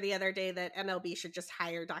Twitter the other day that MLB should just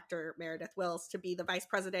hire Dr. Meredith Wills to be the vice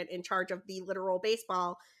president in charge of the literal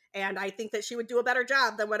baseball. And I think that she would do a better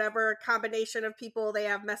job than whatever combination of people they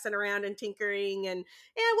have messing around and tinkering. And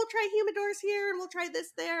we'll try humidors here and we'll try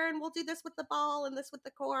this there and we'll do this with the ball and this with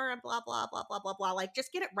the core and blah, blah, blah, blah, blah, blah. Like,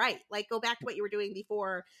 just get it right. Like, go back to what you were doing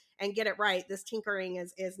before and get it right. This tinkering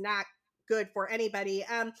is not good for anybody.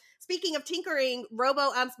 Speaking of tinkering,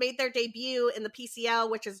 robo-umps made their debut in the PCL,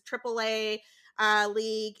 which is AAA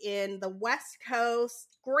league in the West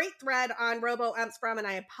Coast. Great thread on robo-umps from, and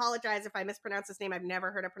I apologize if I mispronounce his name. I've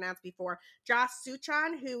never heard it pronounced before. Josh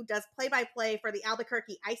Suchan, who does play-by-play for the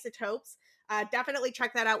Albuquerque Isotopes. Definitely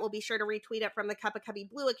check that out. We'll be sure to retweet it from the Cup of Cubby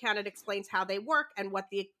Blue account. It explains how they work and what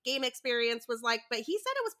the game experience was like. But he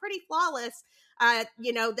said it was pretty flawless.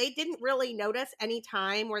 They didn't really notice any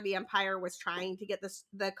time where the umpire was trying to get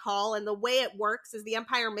the call. And the way it works is the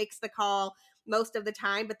umpire makes the call most of the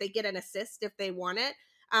time, but they get an assist if they want it.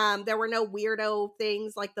 There were no weirdo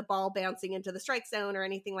things like the ball bouncing into the strike zone or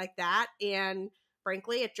anything like that. And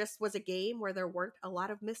frankly, it just was a game where there weren't a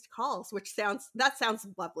lot of missed calls, which sounds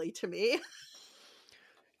lovely to me.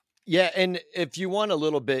 Yeah, and if you want a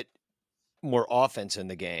little bit more offense in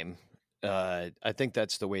the game, I think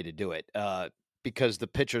that's the way to do it, because the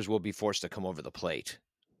pitchers will be forced to come over the plate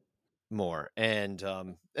more, and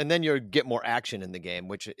then you'll get more action in the game,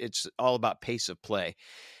 which it's all about pace of play.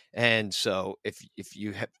 And so if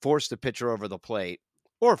you force the pitcher over the plate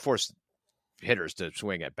or force hitters to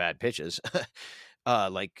swing at bad pitches,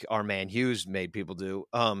 like our man Hughes made people do,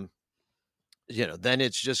 then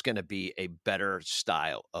it's just going to be a better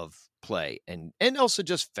style of play and also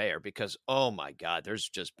just fair, because, oh my God, there's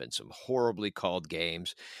just been some horribly called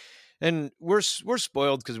games, and we're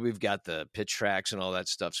spoiled because we've got the pitch tracks and all that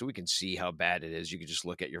stuff. So we can see how bad it is. You can just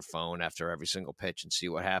look at your phone after every single pitch and see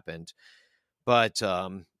what happened. But,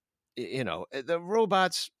 the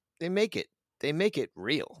robots, they make it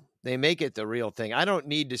real. They make it the real thing. I don't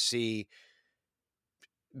need to see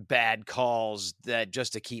bad calls that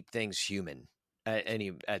just to keep things human at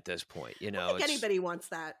this point. I don't think anybody wants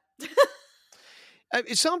that.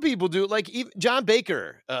 Some people do. Like even John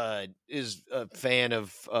Baker is a fan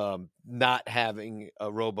of not having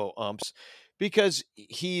robo umps, because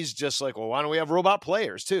he's just like, well, why don't we have robot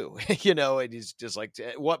players too? And he's just like,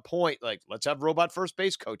 at what point, like, let's have robot first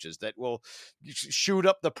base coaches that will shoot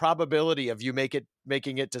up the probability of you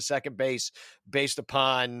making it to second base based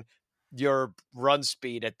upon your run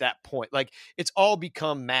speed at that point. Like, it's all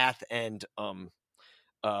become math and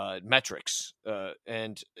metrics,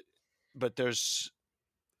 but there's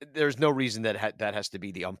no reason that has to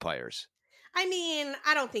be the umpires. I mean,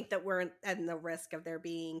 I don't think that we're in the risk of there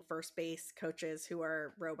being first base coaches who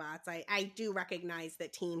are robots. I do recognize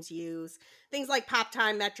that teams use things like pop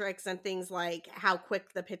time metrics and things like how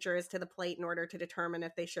quick the pitcher is to the plate in order to determine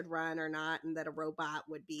if they should run or not, and that a robot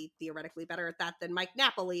would be theoretically better at that than Mike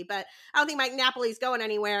Napoli. But I don't think Mike Napoli's going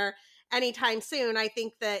anywhere anytime soon. I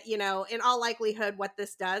think that, in all likelihood, what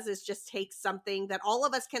this does is just take something that all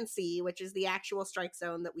of us can see, which is the actual strike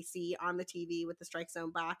zone that we see on the TV with the strike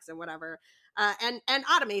zone box and whatever, and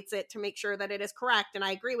automates it to make sure that it is correct. And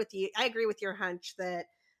I agree with you. I agree with your hunch that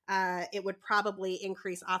it would probably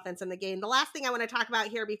increase offense in the game. The last thing I want to talk about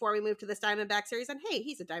here before we move to this Diamondback series, and hey,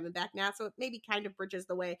 he's a Diamondback now, so it maybe kind of bridges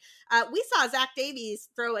the way. We saw Zach Davies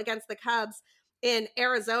throw against the Cubs in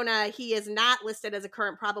Arizona. He is not listed as a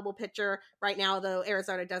current probable pitcher right now, though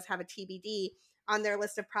Arizona does have a TBD on their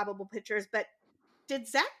list of probable pitchers. But did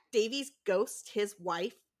Zach Davies ghost his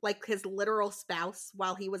wife, like his literal spouse,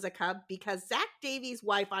 while he was a Cub? Because Zach Davies'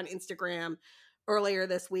 wife on Instagram earlier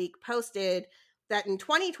this week posted that in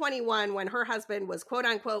 2021, when her husband was quote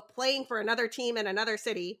unquote playing for another team in another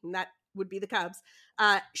city, and that would be the Cubs,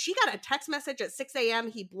 she got a text message at 6 a.m.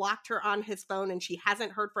 He blocked her on his phone and she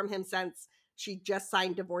hasn't heard from him since. She just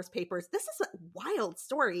signed divorce papers. This is a wild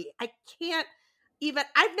story. I can't even,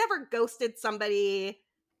 I've never ghosted somebody,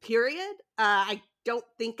 period. I don't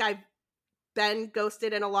think I've been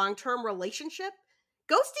ghosted in a long-term relationship.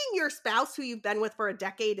 Ghosting your spouse who you've been with for a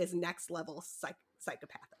decade is next level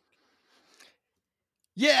psychopathic.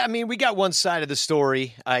 Yeah, I mean, we got one side of the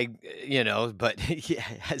story, but yeah,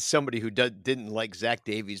 as somebody who didn't like Zach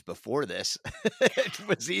Davies before this, it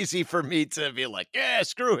was easy for me to be like, yeah,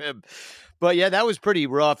 screw him. But yeah, that was pretty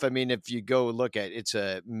rough. I mean, if you go look at it's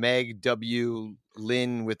a Meg W.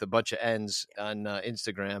 Lynn with a bunch of N's on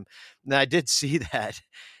Instagram. And I did see that.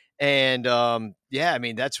 And yeah, I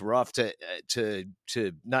mean, that's rough to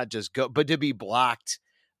not just go, but to be blocked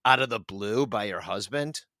out of the blue by your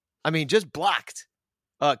husband. I mean, just blocked.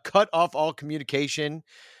 Cut off all communication.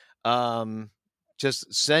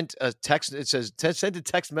 Just sent a text. It says sent a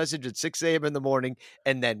text message at 6 a.m. in the morning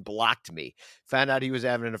and then blocked me. Found out he was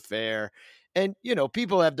having an affair. And,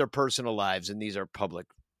 people have their personal lives and these are public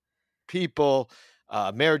people.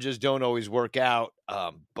 Marriages don't always work out.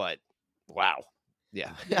 But wow.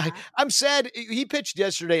 Yeah. I'm sad. He pitched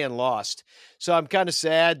yesterday and lost. So I'm kind of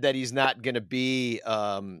sad that he's not going to be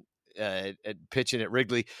pitching at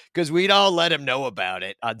Wrigley because we'd all let him know about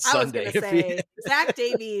it on Sunday. I was going to say, Zach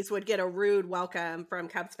Davies would get a rude welcome from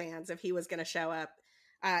Cubs fans if he was going to show up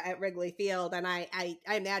at Wrigley Field. And I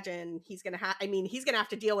imagine he's going to have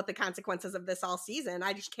to deal with the consequences of this all season.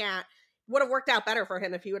 I just can't. Would have worked out better for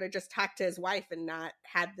him if he would have just talked to his wife and not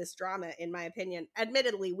had this drama, in my opinion.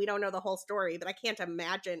 Admittedly, we don't know the whole story, but I can't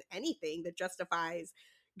imagine anything that justifies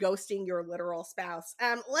ghosting your literal spouse.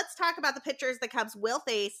 Let's talk about the pitchers the Cubs will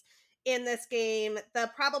face in this game. The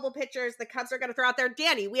probable pitchers the Cubs are going to throw out there.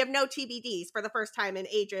 Danny, we have no TBDs for the first time in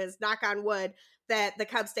ages. Knock on wood that the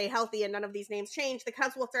Cubs stay healthy and none of these names change. The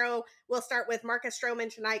Cubs will start with Marcus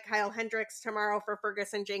Stroman tonight, Kyle Hendricks tomorrow for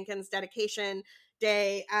Ferguson Jenkins dedication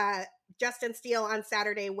day, Justin Steele on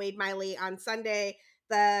Saturday, Wade Miley on Sunday.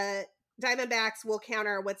 The Diamondbacks will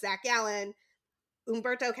counter with Zach Gallen,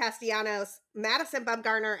 Humberto Castellanos, Madison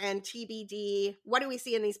Bumgarner, and TBD. What do we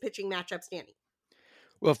see in these pitching matchups, Danny?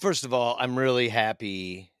 Well, first of all, I'm really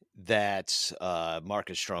happy that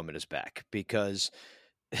Marcus Stroman is back because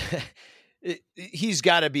he's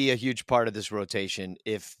got to be a huge part of this rotation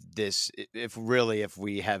if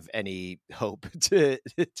we have any hope to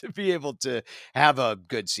be able to have a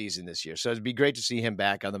good season this year. So it'd be great to see him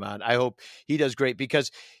back on the mound. I hope he does great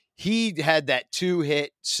because he had that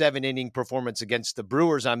 2-hit, 7-inning performance against the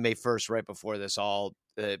Brewers on May 1st, right before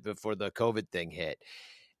before the COVID thing hit.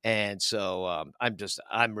 And so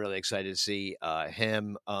I'm really excited to see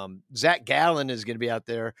him. Zach Gallen is going to be out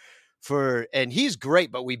there and he's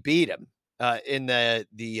great, but we beat him in the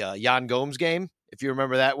Yan Gomes game. If you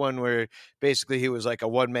remember that one where basically he was like a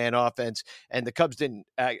one-man offense and the Cubs didn't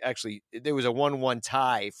actually, there was a 1-1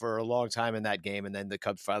 tie for a long time in that game. And then the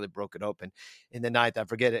Cubs finally broke it open in the ninth. I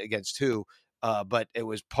forget it against who, but it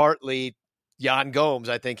was partly Yan Gomes,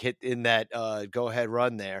 I think, hit in that go-ahead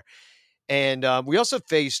run there. And we also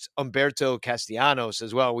faced Humberto Castellanos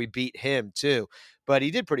as well. We beat him too, but he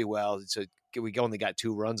did pretty well. So we only got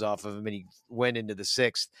 2 runs off of him and he went into the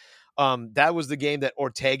 6th. That was the game that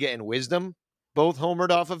Ortega and Wisdom both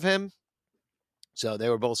homered off of him. So they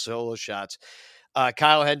were both solo shots.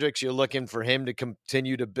 Kyle Hendricks, you're looking for him to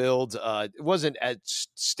continue to build. It wasn't as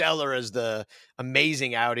stellar as the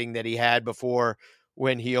amazing outing that he had before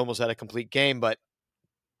when he almost had a complete game, but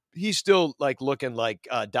he's still like looking like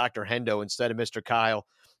Dr. Hendo instead of Mr. Kyle.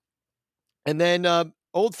 And then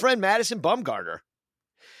old friend Madison Bumgarner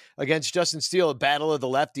against Justin Steele, a battle of the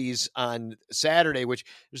lefties on Saturday, which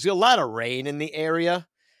there's a lot of rain in the area.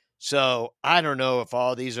 So I don't know if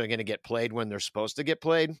all these are going to get played when they're supposed to get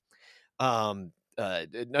played.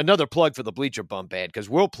 Another plug for the Bleacher Bum Band, because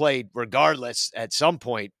we'll play regardless at some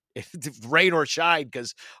point, if rain or shine,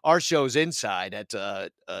 because our show's inside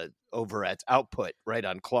at over at Output right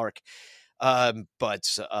on Clark.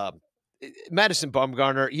 But Madison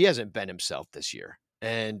Bumgarner, he hasn't been himself this year.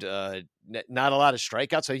 And not a lot of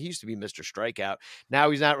strikeouts. So he used to be Mr. Strikeout.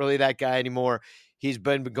 Now he's not really that guy anymore. He's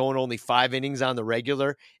been going only 5 innings on the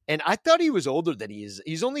regular. And I thought he was older than he is.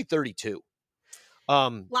 He's only 32.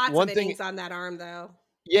 Lots of innings on that arm, though.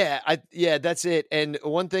 Yeah, that's it. And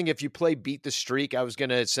one thing, if you play Beat the Streak, I was going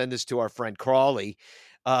to send this to our friend Crawley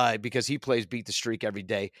because he plays Beat the Streak every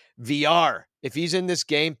day. VR, if he's in this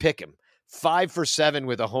game, pick him. 5 for 7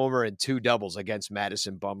 with a homer and 2 doubles against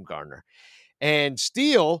Madison Bumgarner. And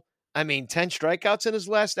Steele, 10 strikeouts in his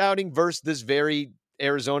last outing versus this very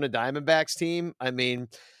Arizona Diamondbacks team.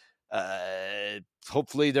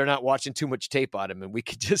 Hopefully they're not watching too much tape on him and we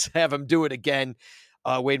could just have him do it again.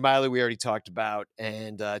 Wade Miley, we already talked about.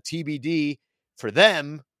 And TBD for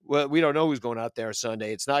them, well, we don't know who's going out there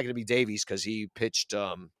Sunday. It's not going to be Davies because he pitched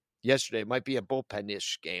yesterday. It might be a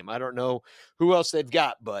bullpen-ish game. I don't know who else they've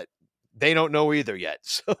got, but they don't know either yet.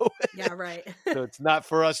 So yeah, right. So it's not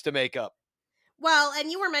for us to make up. Well,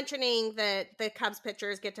 and you were mentioning that the Cubs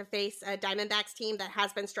pitchers get to face a Diamondbacks team that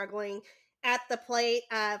has been struggling at the plate.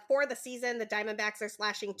 For the season, the Diamondbacks are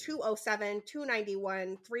slashing 207,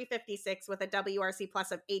 291, 356 with a WRC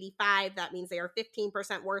plus of 85. That means they are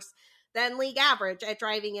 15% worse than league average at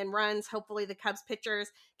driving in runs. Hopefully the Cubs pitchers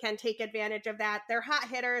can take advantage of that. They're hot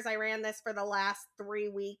hitters. I ran this for the last 3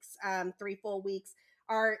 weeks, 3 full weeks.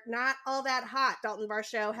 Are not all that hot. Dalton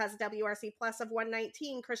Varsho has a WRC plus of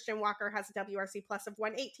 119. Christian Walker has a WRC plus of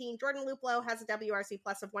 118. Jordan Luplow has a WRC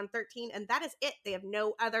plus of 113. And that is it. They have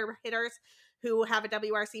no other hitters who have a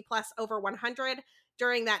WRC plus over 100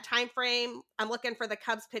 during that time frame. I'm looking for the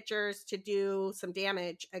Cubs pitchers to do some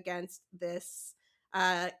damage against this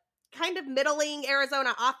kind of middling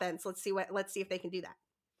Arizona offense. Let's see if they can do that.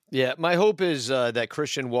 Yeah, my hope is that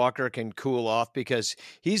Christian Walker can cool off because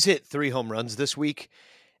he's hit 3 home runs this week,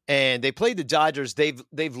 and they played the Dodgers.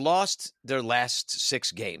 They've lost their last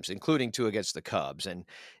 6 games, including 2 against the Cubs. And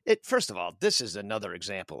first of all, this is another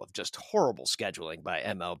example of just horrible scheduling by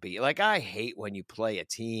MLB. Like, I hate when you play a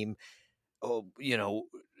team,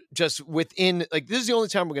 just within, like, this is the only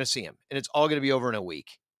time we're going to see him, and it's all going to be over in a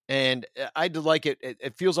week. And I like it.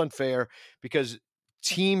 It feels unfair because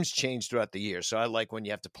teams change throughout the year. So I like when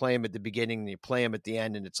you have to play them at the beginning and you play them at the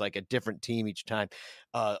end, and it's like a different team each time,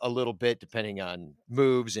 a little bit depending on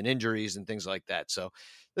moves and injuries and things like that. So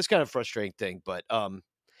that's kind of a frustrating thing, but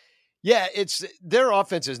it's their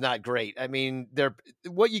offense is not great.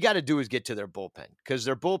 What you got to do is get to their bullpen, because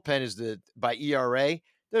their bullpen is by ERA,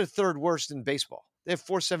 they're the 3rd worst in baseball. They have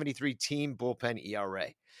 4.73 team bullpen ERA.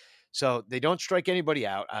 So they don't strike anybody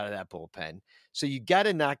out of that bullpen. So you got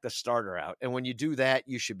to knock the starter out. And when you do that,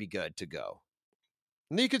 you should be good to go.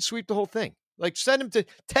 And then you could sweep the whole thing. Like, send them to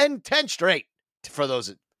 10 straight for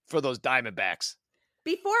those Diamondbacks.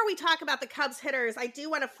 Before we talk about the Cubs hitters, I do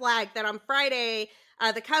want to flag that on Friday,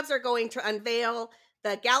 the Cubs are going to unveil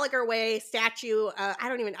the Gallagher Way statue. I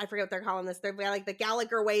forget what they're calling this. They're like the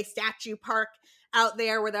Gallagher Way statue park out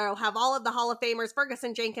there where they'll have all of the Hall of Famers.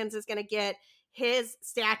 Ferguson Jenkins is going to get his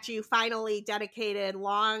statue finally dedicated,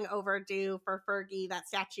 long overdue for Fergie. That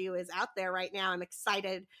statue is out there right now. I'm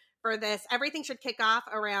excited for this. Everything should kick off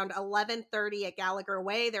around 11:30 at Gallagher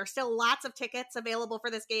Way. There are still lots of tickets available for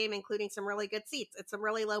this game, including some really good seats at some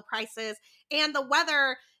really low prices. And the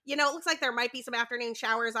weather, it looks like there might be some afternoon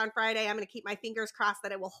showers on Friday. I'm going to keep my fingers crossed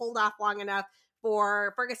that it will hold off long enough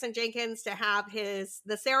for Ferguson Jenkins to have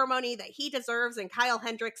the ceremony that he deserves, and Kyle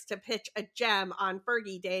Hendricks to pitch a gem on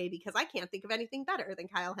Fergie Day, because I can't think of anything better than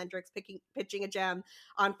Kyle Hendricks pitching a gem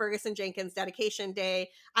on Ferguson Jenkins Dedication Day.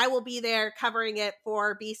 I will be there covering it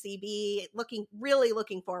for BCB, really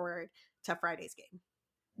looking forward to Friday's game.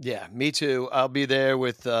 Yeah, me too. I'll be there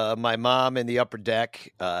with my mom in the upper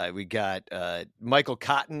deck. We got Michael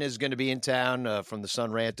Cotton is going to be in town from the Son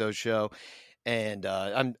Ranto show. And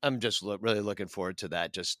I'm just really looking forward to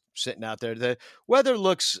that, just sitting out there. The weather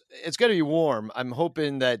it's going to be warm. I'm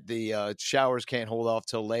hoping that the showers can't hold off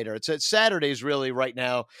till later. It's Saturday's really right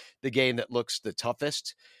now the game that looks the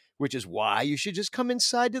toughest, which is why you should just come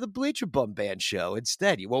inside to the Bleacher Bum Band show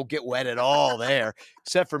instead. You won't get wet at all there,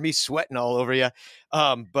 except for me sweating all over you.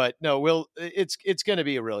 But no, it's going to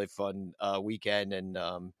be a really fun weekend. And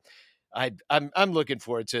I'm looking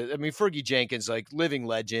forward to. I mean, Fergie Jenkins, like living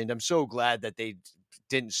legend. I'm so glad that they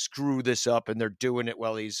didn't screw this up and they're doing it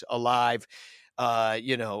while he's alive.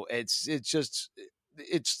 It's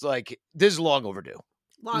like this is long overdue.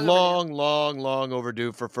 Long overdue. Long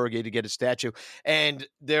overdue for Fergie to get a statue. And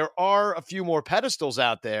there are a few more pedestals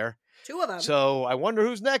out there. 2 of them. So I wonder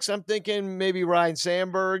who's next. I'm thinking maybe Ryan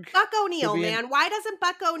Sandberg. Buck O'Neil, man. Why doesn't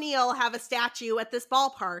Buck O'Neil have a statue at this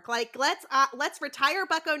ballpark? Like, let's retire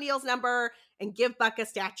Buck O'Neil's number and give Buck a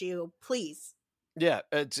statue, please. Yeah,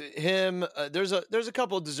 it's him. There's a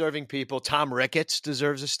couple of deserving people. Tom Ricketts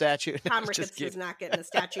deserves a statue. Tom Ricketts is not getting a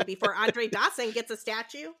statue before Andre Dawson gets a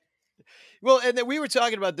statue. Well, and then we were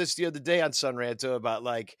talking about this the other day on Sun Ranto about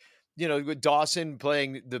with Dawson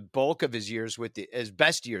playing the bulk of his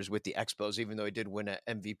best years with the Expos, even though he did win an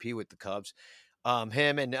MVP with the Cubs.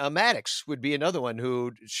 Him and Maddox would be another one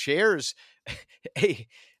who shares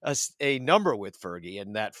a number with Fergie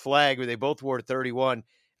and that flag where they both wore 31.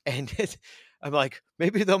 And I'm like,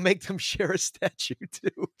 maybe they'll make them share a statue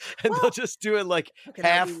too, and they'll just do it like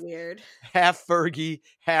half Fergie,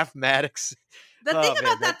 half Maddox. The thing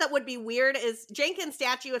about that would be weird is Jenkins'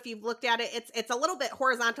 statue, if you've looked at it, it's a little bit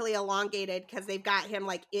horizontally elongated because they've got him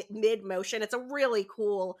like mid motion. It's a really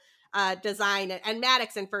cool design, and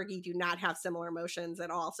Maddox and Fergie do not have similar motions at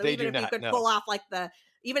all. So even if you could pull off like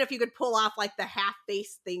the half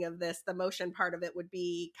face thing of this, the motion part of it would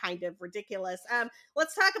be kind of ridiculous.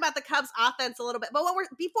 Let's talk about the Cubs offense a little bit. But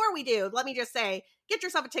before we do, let me just say, get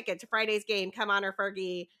yourself a ticket to Friday's game. Come on, or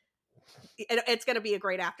Fergie. It's going to be a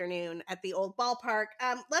great afternoon at the old ballpark.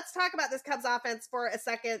 Let's talk about this Cubs offense for a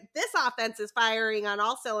second. This offense is firing on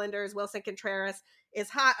all cylinders. Wilson Contreras is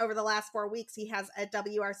hot over the last 4 weeks. He has a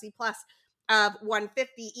WRC plus of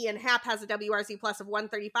 150. Ian Happ has a WRC plus of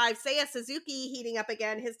 135. Seiya Suzuki heating up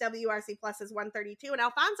again. His WRC plus is 132. And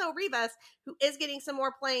Alfonso Rivas, who is getting some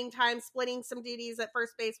more playing time, splitting some duties at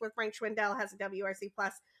first base with Frank Schwindel, has a WRC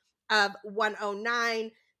plus of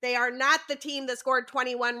 109. They are not the team that scored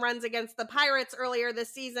 21 runs against the Pirates earlier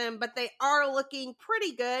this season, but they are looking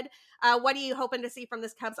pretty good. What are you hoping to see from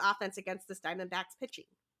this Cubs offense against this Diamondbacks pitching?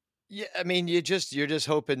 Yeah, I mean, you're just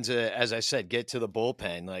hoping to, as I said, get to the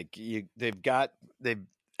bullpen. Like they've got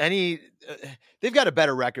a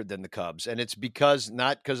better record than the Cubs, and it's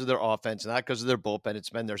not because of their offense, not because of their bullpen. It's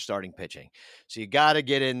been their starting pitching. So you got to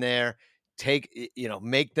get in there.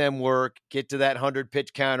 Make them work, get to that 100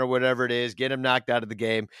 pitch count or whatever it is, get them knocked out of the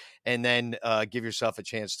game, and then give yourself a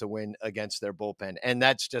chance to win against their bullpen. And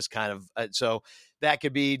that's just kind of, so that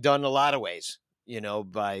could be done a lot of ways,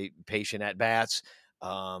 by patient at bats,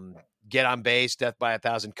 get on base, death by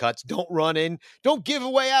 1,000 cuts, don't run in, don't give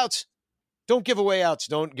away outs. Don't give away outs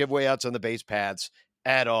on the base paths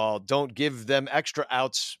at all. Don't give them extra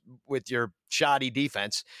outs with your shoddy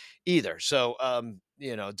defense either. So,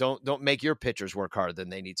 don't make your pitchers work harder than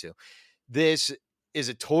they need to. This is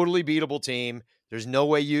a totally beatable team. There's no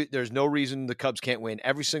reason the Cubs can't win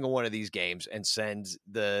every single one of these games and send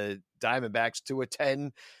the Diamondbacks to a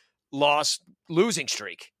 10-loss losing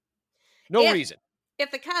streak. No reason. If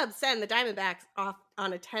the Cubs send the Diamondbacks off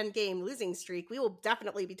on a 10-game losing streak, we will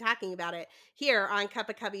definitely be talking about it here on Cup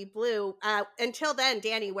of Cubby Blue. Until then,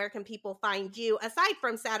 Danny, where can people find you aside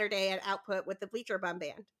from Saturday at Output with the Bleacher Bum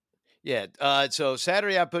Band? Yeah, so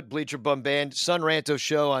Saturday Output, Bleacher Bum Band, Sun Ranto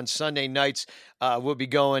show on Sunday nights. We'll be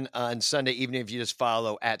going on Sunday evening. If you just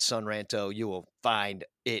follow at Sun Ranto, you will find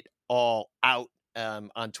it all out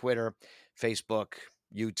on Twitter, Facebook,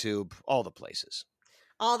 YouTube, all the places.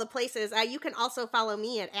 All the places. You can also follow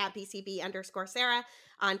me at BCB_Sarah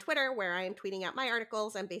on Twitter, where I am tweeting out my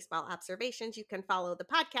articles and baseball observations. You can follow the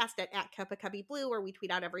podcast at Cup of Cubby Blue, where we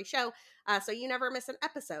tweet out every show, so you never miss an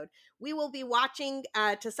episode. We will be watching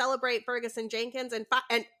to celebrate Ferguson Jenkins and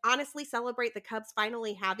honestly celebrate the Cubs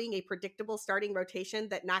finally having a predictable starting rotation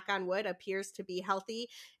that, knock on wood, appears to be healthy.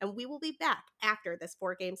 And we will be back after this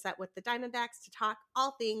 4-game set with the Diamondbacks to talk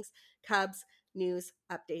all things Cubs, news,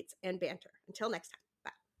 updates, and banter. Until next time.